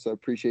this stuff, so I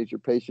appreciate your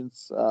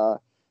patience.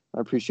 I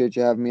appreciate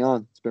you having me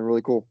on. It's been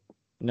really cool.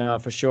 No,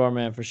 for sure,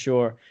 man, for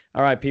sure.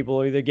 All right,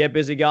 people, either get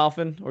busy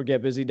golfing or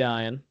get busy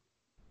dying.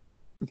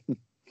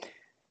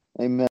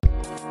 Amen.